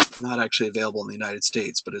that's not actually available in the United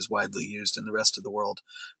States, but is widely used in the rest of the world,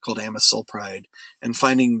 called amisulpride, and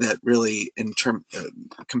finding that really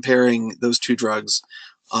comparing those two drugs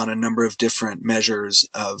on a number of different measures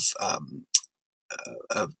of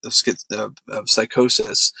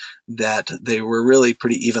psychosis, that they were really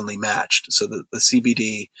pretty evenly matched. So that the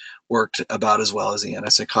CBD worked about as well as the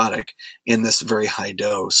antipsychotic in this very high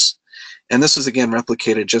dose. And this was again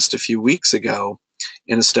replicated just a few weeks ago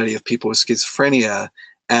in a study of people with schizophrenia,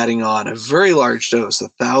 adding on a very large dose,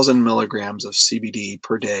 1,000 milligrams of CBD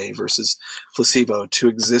per day versus placebo, to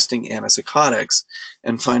existing antipsychotics,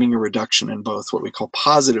 and finding a reduction in both what we call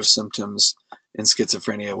positive symptoms in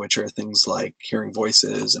schizophrenia, which are things like hearing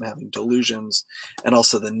voices and having delusions, and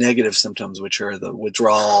also the negative symptoms, which are the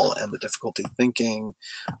withdrawal and the difficulty thinking,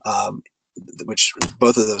 which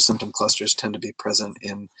both of those symptom clusters tend to be present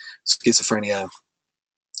in schizophrenia.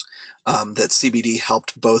 That CBD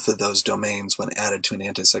helped both of those domains when added to an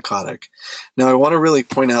antipsychotic. Now, I want to really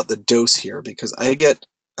point out the dose here, because I get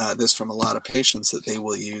this from a lot of patients, that they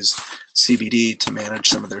will use CBD to manage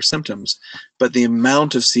some of their symptoms, but the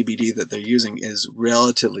amount of CBD that they're using is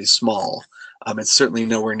relatively small. It's certainly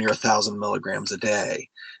nowhere near 1,000 milligrams a day.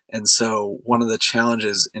 And so one of the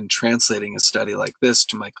challenges in translating a study like this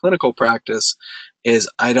to my clinical practice is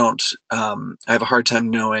I have a hard time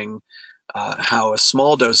knowing how a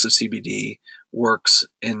small dose of CBD works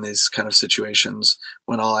in these kind of situations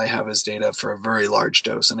when all I have is data for a very large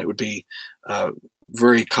dose, and it would be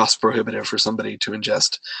very cost prohibitive for somebody to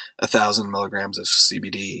ingest 1,000 milligrams of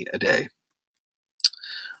CBD a day.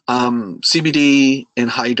 CBD in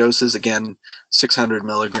high doses, again, 600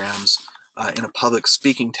 milligrams in a public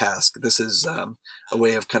speaking task. This is a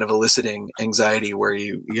way of kind of eliciting anxiety, where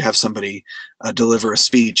you have somebody deliver a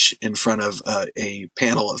speech in front of a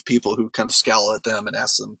panel of people who kind of scowl at them and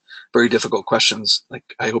ask them very difficult questions, like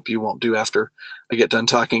I hope you won't do after I get done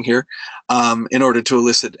talking here, in order to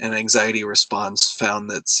elicit an anxiety response. Found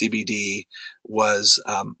that CBD was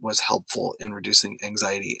helpful in reducing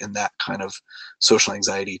anxiety in that kind of social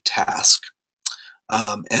anxiety task.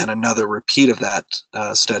 And another repeat of that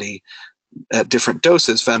study at different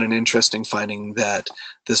doses found an interesting finding that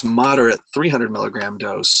this moderate 300 milligram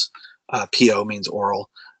dose, PO means oral,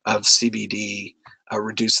 of CBD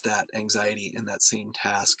reduced that anxiety in that same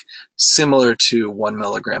task, similar to 1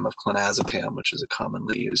 milligram of clonazepam, which is a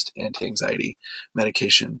commonly used anti-anxiety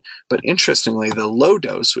medication. But interestingly, the low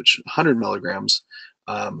dose, which 100 milligrams,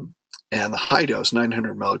 and the high dose,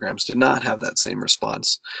 900 milligrams, did not have that same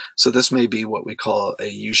response. So this may be what we call a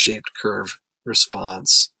U-shaped curve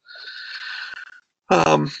response.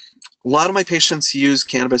 A lot of my patients use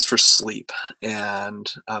cannabis for sleep, and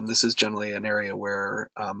this is generally an area where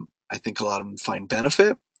I think a lot of them find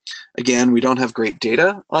benefit. Again, we don't have great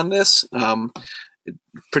data on this.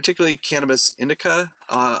 Particularly cannabis indica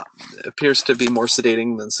appears to be more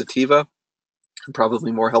sedating than sativa, and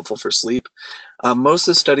probably more helpful for sleep. Most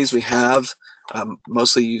of the studies we have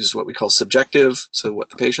mostly use what we call subjective, so what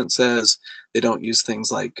the patient says. They don't use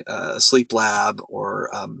things like sleep lab or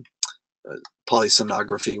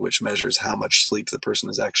polysomnography, which measures how much sleep the person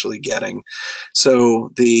is actually getting.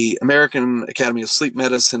 So the American Academy of Sleep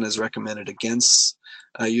Medicine has recommended against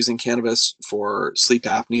using cannabis for sleep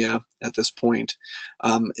apnea at this point.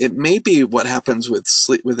 It may be what happens with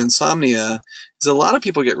insomnia is a lot of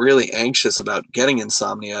people get really anxious about getting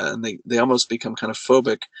insomnia, and they almost become kind of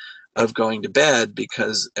phobic of going to bed,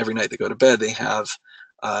 because every night they go to bed they have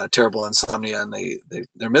terrible insomnia, and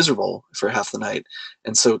they're miserable for half the night,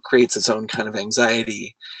 and so it creates its own kind of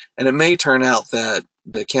anxiety. And it may turn out that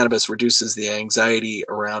the cannabis reduces the anxiety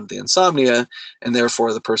around the insomnia, and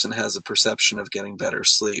therefore the person has a perception of getting better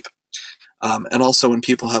sleep. And also, when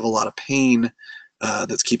people have a lot of pain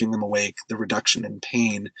that's keeping them awake, the reduction in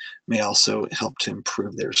pain may also help to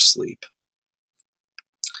improve their sleep.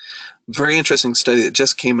 Very interesting study that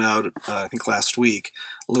just came out, I think last week,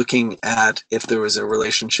 looking at if there was a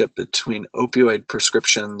relationship between opioid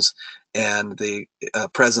prescriptions and the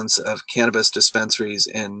presence of cannabis dispensaries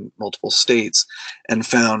in multiple states, and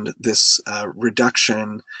found this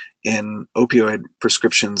reduction in opioid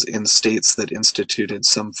prescriptions in states that instituted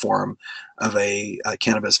some form of a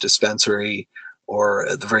cannabis dispensary, or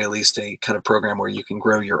at the very least a kind of program where you can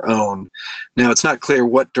grow your own. Now, it's not clear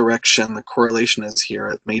what direction the correlation is here.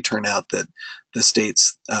 It may turn out that the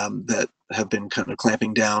states that have been kind of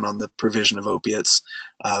clamping down on the provision of opiates,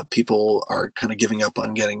 people are kind of giving up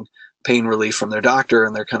on getting pain relief from their doctor,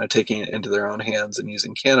 and they're kind of taking it into their own hands and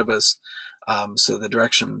using cannabis. So the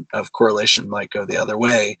direction of correlation might go the other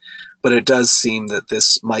way, but it does seem that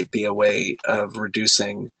this might be a way of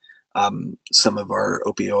reducing some of our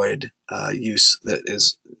opioid use that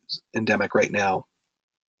is endemic right now.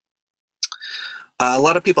 A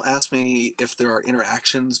lot of people ask me if there are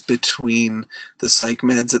interactions between the psych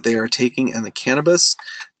meds that they are taking and the cannabis.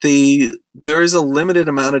 There is a limited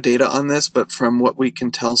amount of data on this, but from what we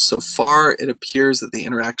can tell so far, it appears that the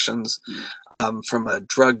interactions from a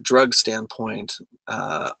drug standpoint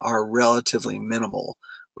are relatively minimal,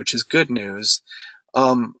 which is good news.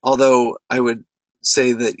 Although I would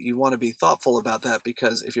say that you want to be thoughtful about that,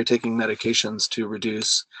 because if you're taking medications to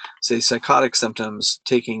reduce, say, psychotic symptoms,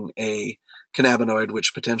 taking a cannabinoid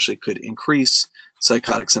which potentially could increase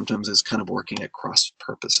psychotic symptoms is kind of working at cross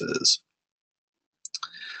purposes.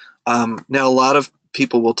 Now, a lot of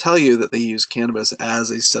people will tell you that they use cannabis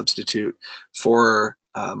as a substitute for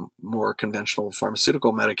more conventional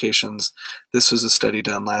pharmaceutical medications. This was a study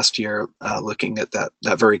done last year looking at that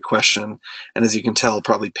very question. And as you can tell,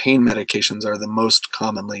 probably pain medications are the most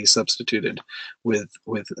commonly substituted with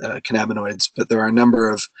cannabinoids. But there are a number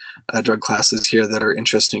of drug classes here that are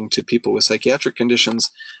interesting to people with psychiatric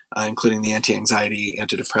conditions, including the anti-anxiety,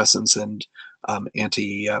 antidepressants, and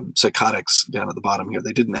anti-psychotics down at the bottom here.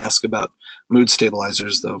 They didn't ask about mood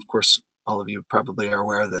stabilizers, though, of course, all of you probably are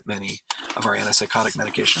aware that many of our antipsychotic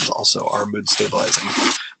medications also are mood stabilizing.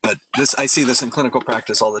 But I see this in clinical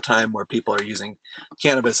practice all the time, where people are using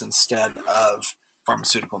cannabis instead of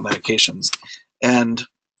pharmaceutical medications. And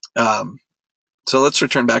so let's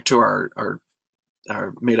return back to our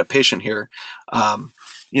made-up patient here.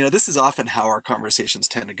 You know, this is often how our conversations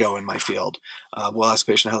tend to go in my field. We'll ask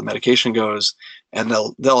a patient how the medication goes, and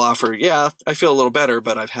they'll offer, yeah, I feel a little better,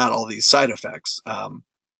 but I've had all these side effects.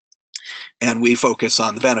 And we focus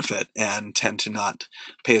on the benefit and tend to not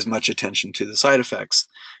pay as much attention to the side effects.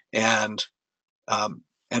 And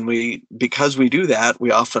because we do that,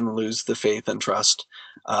 we often lose the faith and trust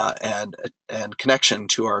and connection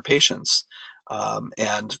to our patients.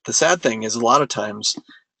 And the sad thing is, a lot of times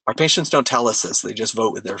our patients don't tell us this. They just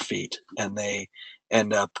vote with their feet, and they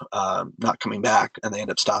end up not coming back, and they end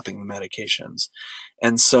up stopping the medications.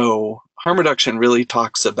 And so harm reduction really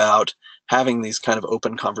talks about having these kind of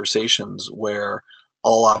open conversations where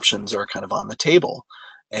all options are kind of on the table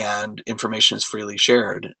and information is freely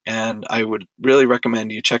shared. And I would really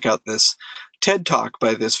recommend you check out this TED Talk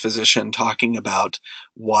by this physician talking about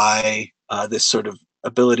why this sort of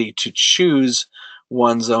ability to choose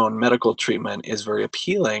one's own medical treatment is very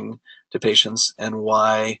appealing to patients, and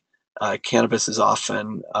why cannabis is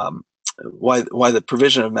often why the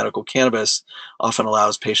provision of medical cannabis often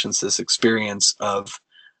allows patients this experience of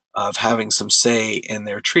having some say in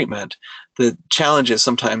their treatment. The challenge is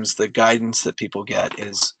sometimes the guidance that people get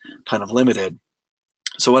is kind of limited.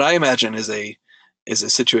 So what I imagine is a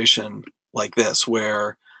situation like this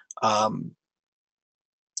where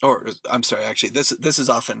or I'm sorry, actually, this is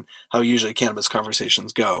often how usually cannabis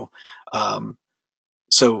conversations go.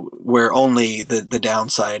 So where only the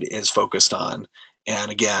downside is focused on,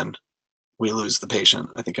 and again, we lose the patient.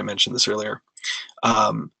 I think I mentioned this earlier.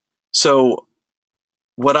 So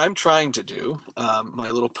what I'm trying to do, my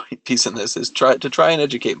little piece in this, is try and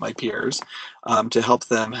educate my peers to help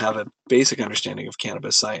them have a basic understanding of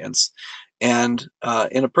cannabis science. And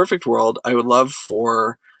in a perfect world, I would love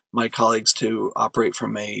for my colleagues to operate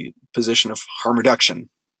from a position of harm reduction,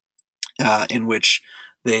 in which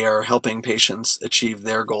they are helping patients achieve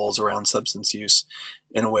their goals around substance use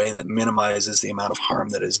in a way that minimizes the amount of harm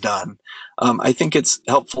that is done. I think it's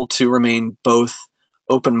helpful to remain both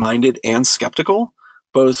open-minded and skeptical,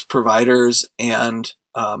 both providers and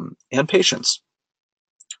patients,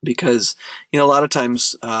 because a lot of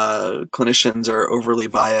times clinicians are overly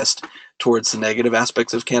biased towards the negative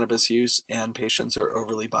aspects of cannabis use, and patients are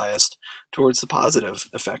overly biased towards the positive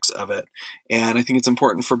effects of it. And I think it's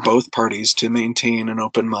important for both parties to maintain an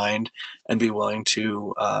open mind and be willing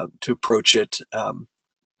to approach it from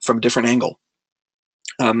a different angle.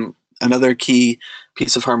 Another key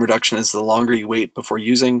piece of harm reduction is the longer you wait before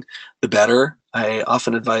using, the better. I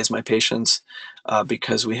often advise my patients,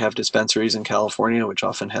 because we have dispensaries in California which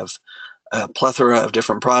often have a plethora of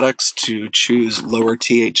different products, to choose lower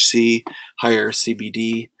THC, higher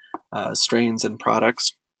CBD strains and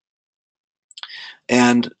products.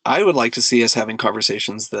 And I would like to see us having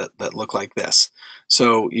conversations that look like this.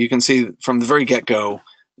 So you can see from the very get-go,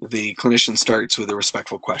 the clinician starts with a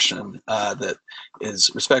respectful question that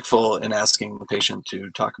is respectful in asking the patient to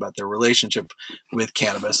talk about their relationship with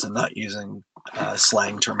cannabis and not using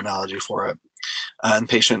slang terminology for it. And the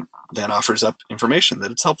patient then offers up information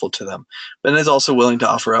that it's helpful to them, but is also willing to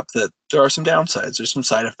offer up that there are some downsides, there's some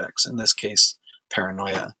side effects, in this case,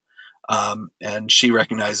 paranoia. And she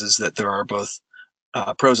recognizes that there are both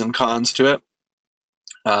pros and cons to it,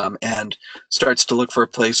 and starts to look for a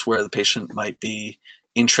place where the patient might be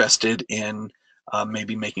interested in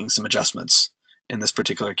maybe making some adjustments. In this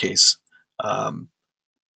particular case,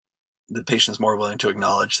 the patient is more willing to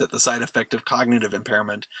acknowledge that the side effect of cognitive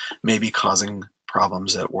impairment may be causing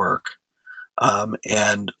problems at work,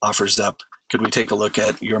 and offers up, could we take a look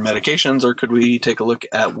at your medications, or could we take a look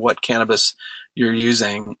at what cannabis you're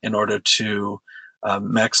using in order to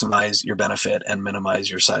maximize your benefit and minimize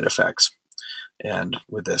your side effects? And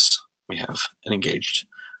with this, we have an engaged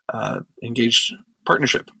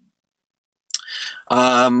partnership.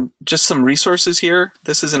 Just some resources here.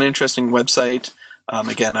 This is an interesting website.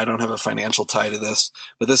 Again, I don't have a financial tie to this,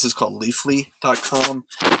 but this is called leafly.com,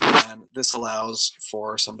 and this allows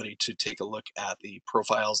for somebody to take a look at the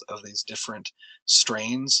profiles of these different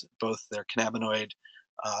strains, both their cannabinoid,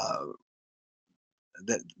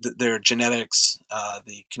 their genetics,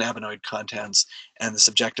 the cannabinoid contents, and the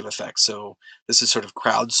subjective effects. So this is sort of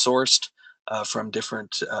crowdsourced from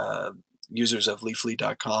different users of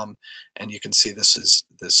leafly.com, and you can see this is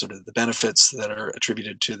the sort of the benefits that are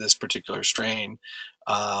attributed to this particular strain,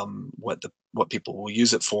 what people will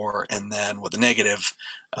use it for, and then what the negative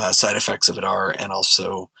side effects of it are, and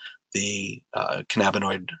also the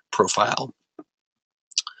cannabinoid profile.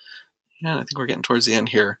 Yeah, I think we're getting towards the end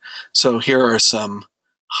here. So here are some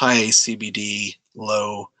high CBD,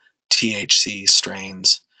 low THC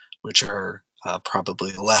strains, which are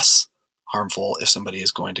probably less harmful if somebody is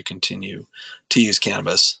going to continue to use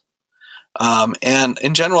cannabis. And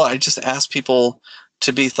in general, I just ask people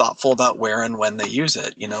to be thoughtful about where and when they use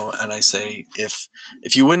it, and I say, if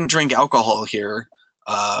you wouldn't drink alcohol here,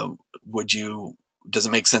 would you does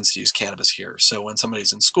it make sense to use cannabis here? So when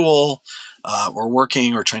somebody's in school or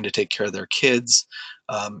working or trying to take care of their kids,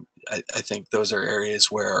 I think those are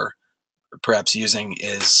areas where perhaps using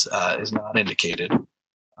is not indicated.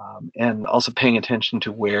 And also paying attention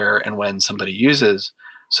to where and when somebody uses,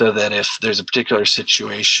 so that if there's a particular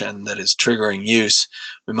situation that is triggering use,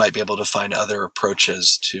 we might be able to find other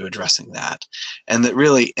approaches to addressing that. And that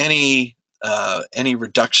really any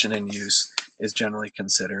reduction in use is generally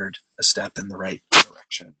considered a step in the right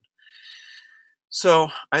direction. So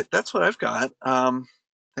that's what I've got.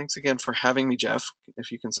 Thanks again for having me, Jeff,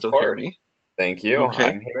 if you can still hear me. Thank you. Okay.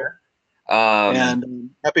 I'm here. And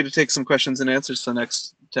I'm happy to take some questions and answers for the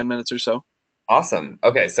next 10 minutes or so. Awesome.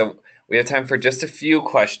 Okay, so we have time for just a few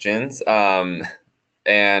questions. And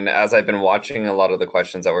as I've been watching a lot of the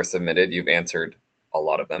questions that were submitted, you've answered a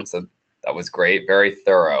lot of them. So that was great, very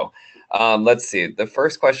thorough. Let's see. The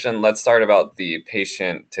first question, let's start about the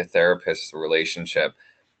patient to therapist relationship.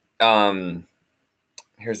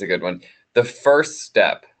 Here's a good one. The first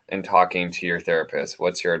step in talking to your therapist,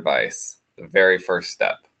 what's your advice? The very first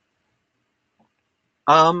step.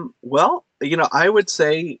 Well, I would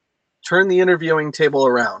say turn the interviewing table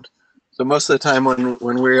around. So most of the time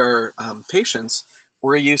when we are patients,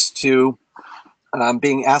 we're used to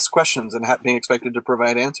being asked questions and being expected to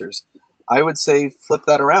provide answers. I would say flip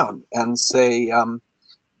that around and say to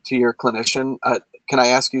your clinician, can I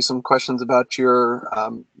ask you some questions about your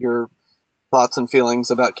thoughts and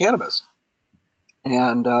feelings about cannabis?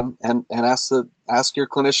 And ask your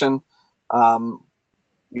clinician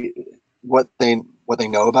what they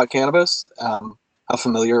know about cannabis, how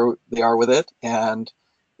familiar they are with it, and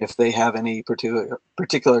if they have any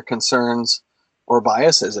particular concerns or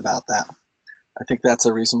biases about that. I think that's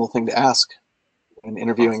a reasonable thing to ask in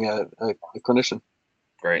interviewing a clinician.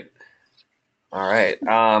 Great. All right.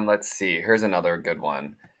 Let's see. Here's another good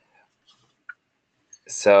one.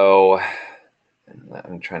 So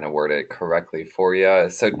I'm trying to word it correctly for you.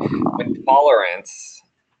 So with tolerance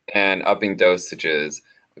and upping dosages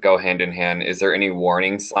go hand in hand, is there any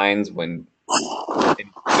warning signs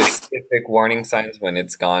specific warning signs when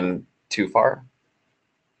it's gone too far?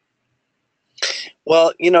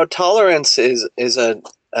 Well, tolerance is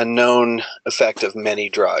a known effect of many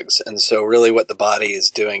drugs. And so really what the body is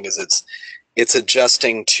doing is it's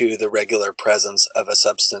adjusting to the regular presence of a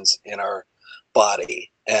substance in our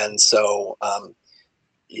body. And so,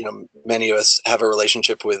 many of us have a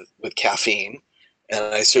relationship with caffeine.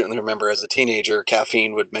 And I certainly remember as a teenager,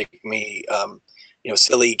 caffeine would make me,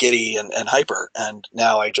 silly, giddy, and hyper. And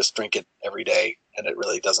now I just drink it every day, and it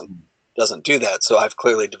really doesn't do that. So I've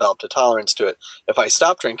clearly developed a tolerance to it. If I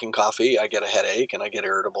stop drinking coffee, I get a headache and I get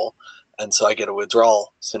irritable, and so I get a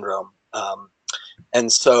withdrawal syndrome.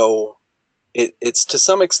 And so it's to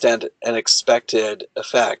some extent an expected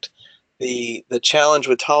effect. The challenge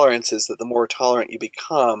with tolerance is that the more tolerant you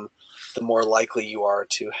become, the more likely you are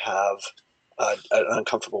to have an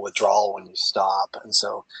uncomfortable withdrawal when you stop. And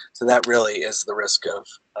so that really is the risk of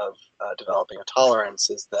developing a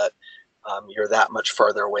tolerance, is that you're that much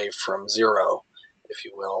farther away from zero, if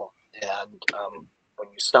you will. And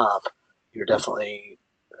when you stop, you're definitely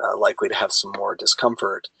likely to have some more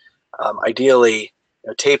discomfort. Ideally,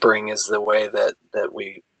 tapering is the way that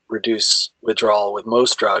we reduce withdrawal with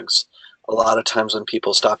most drugs. A lot of times when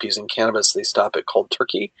people stop using cannabis, they stop at cold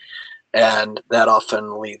turkey, and that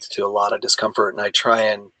often leads to a lot of discomfort. And I try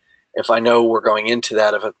and, if I know we're going into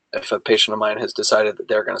that, if a patient of mine has decided that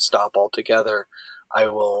they're going to stop altogether, I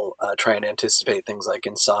will try and anticipate things like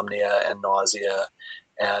insomnia and nausea,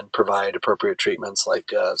 and provide appropriate treatments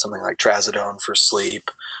like something like trazodone for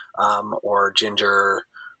sleep, or ginger,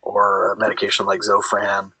 or a medication like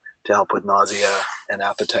Zofran to help with nausea and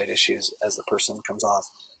appetite issues as the person comes off.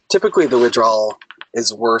 Typically, the withdrawal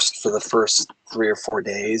is worst for the first 3 or 4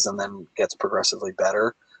 days and then gets progressively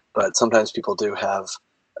better. But sometimes people do have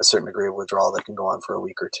a certain degree of withdrawal that can go on for a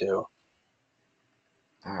week or two.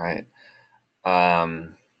 All right.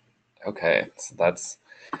 Okay, so that's,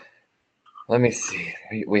 let me see.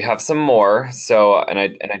 We have some more. So, and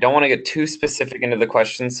I don't want to get too specific into the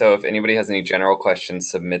questions. So if anybody has any general questions,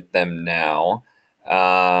 submit them now.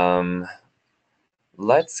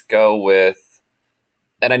 Let's go with,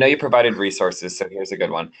 and I know you provided resources, so here's a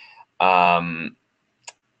good one.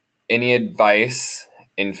 Any advice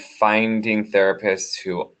in finding therapists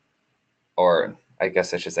who, or I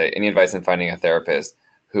guess I should say, any advice in finding a therapist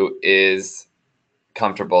who is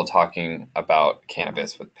comfortable talking about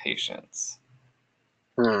cannabis with patients?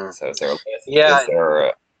 So is there a list? Yeah. Is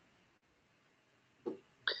there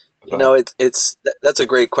that's a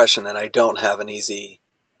great question, and I don't have an easy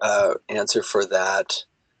answer for that.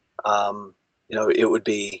 It would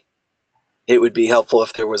be it would be helpful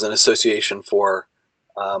if there was an association for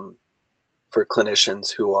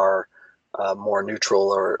clinicians who are more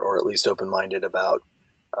neutral or at least open-minded about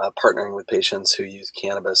partnering with patients who use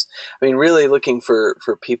cannabis. I mean, really looking for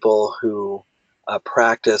people who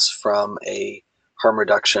practice from a harm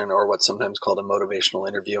reduction or what's sometimes called a motivational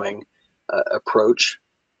interviewing approach,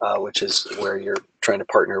 which is where you're trying to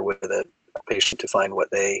partner with a patient to find what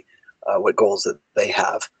goals that they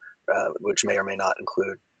have, which may or may not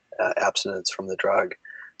include abstinence from the drug.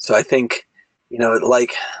 So I think,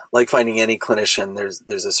 like finding any clinician,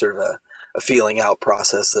 there's a sort of a feeling out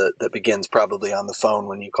process that begins probably on the phone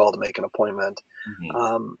when you call to make an appointment,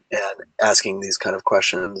 and asking these kind of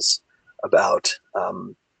questions about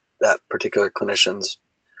that particular clinician's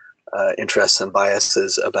interests and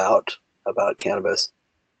biases about cannabis.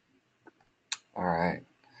 All right.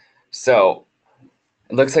 So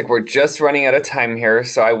it looks like we're just running out of time here.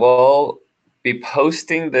 So I will be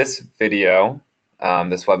posting this video,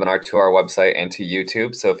 this webinar, to our website and to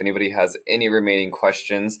YouTube. So if anybody has any remaining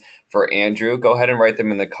questions for Andrew, go ahead and write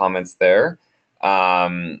them in the comments there.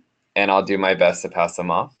 And I'll do my best to pass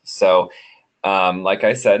them off. So like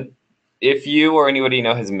I said, if you or anybody you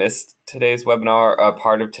know has missed today's webinar, a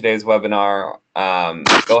part of today's webinar,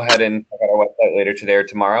 go ahead and check out our website later today or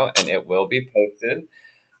tomorrow, and it will be posted.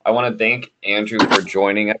 I want to thank Andrew for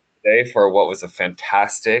joining us today for what was a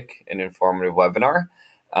fantastic and informative webinar.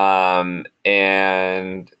 And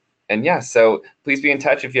yeah, so please be in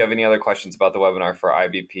touch if you have any other questions about the webinar for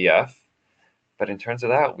IBPF. But in terms of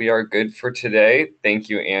that, we are good for today. Thank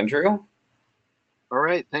you, Andrew. All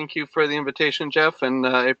right. Thank you for the invitation, Jeff, and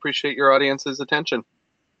I appreciate your audience's attention.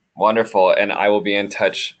 Wonderful. And I will be in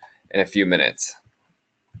touch in a few minutes.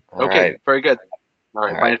 Okay, very good. All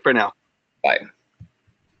right. Bye for now. Bye.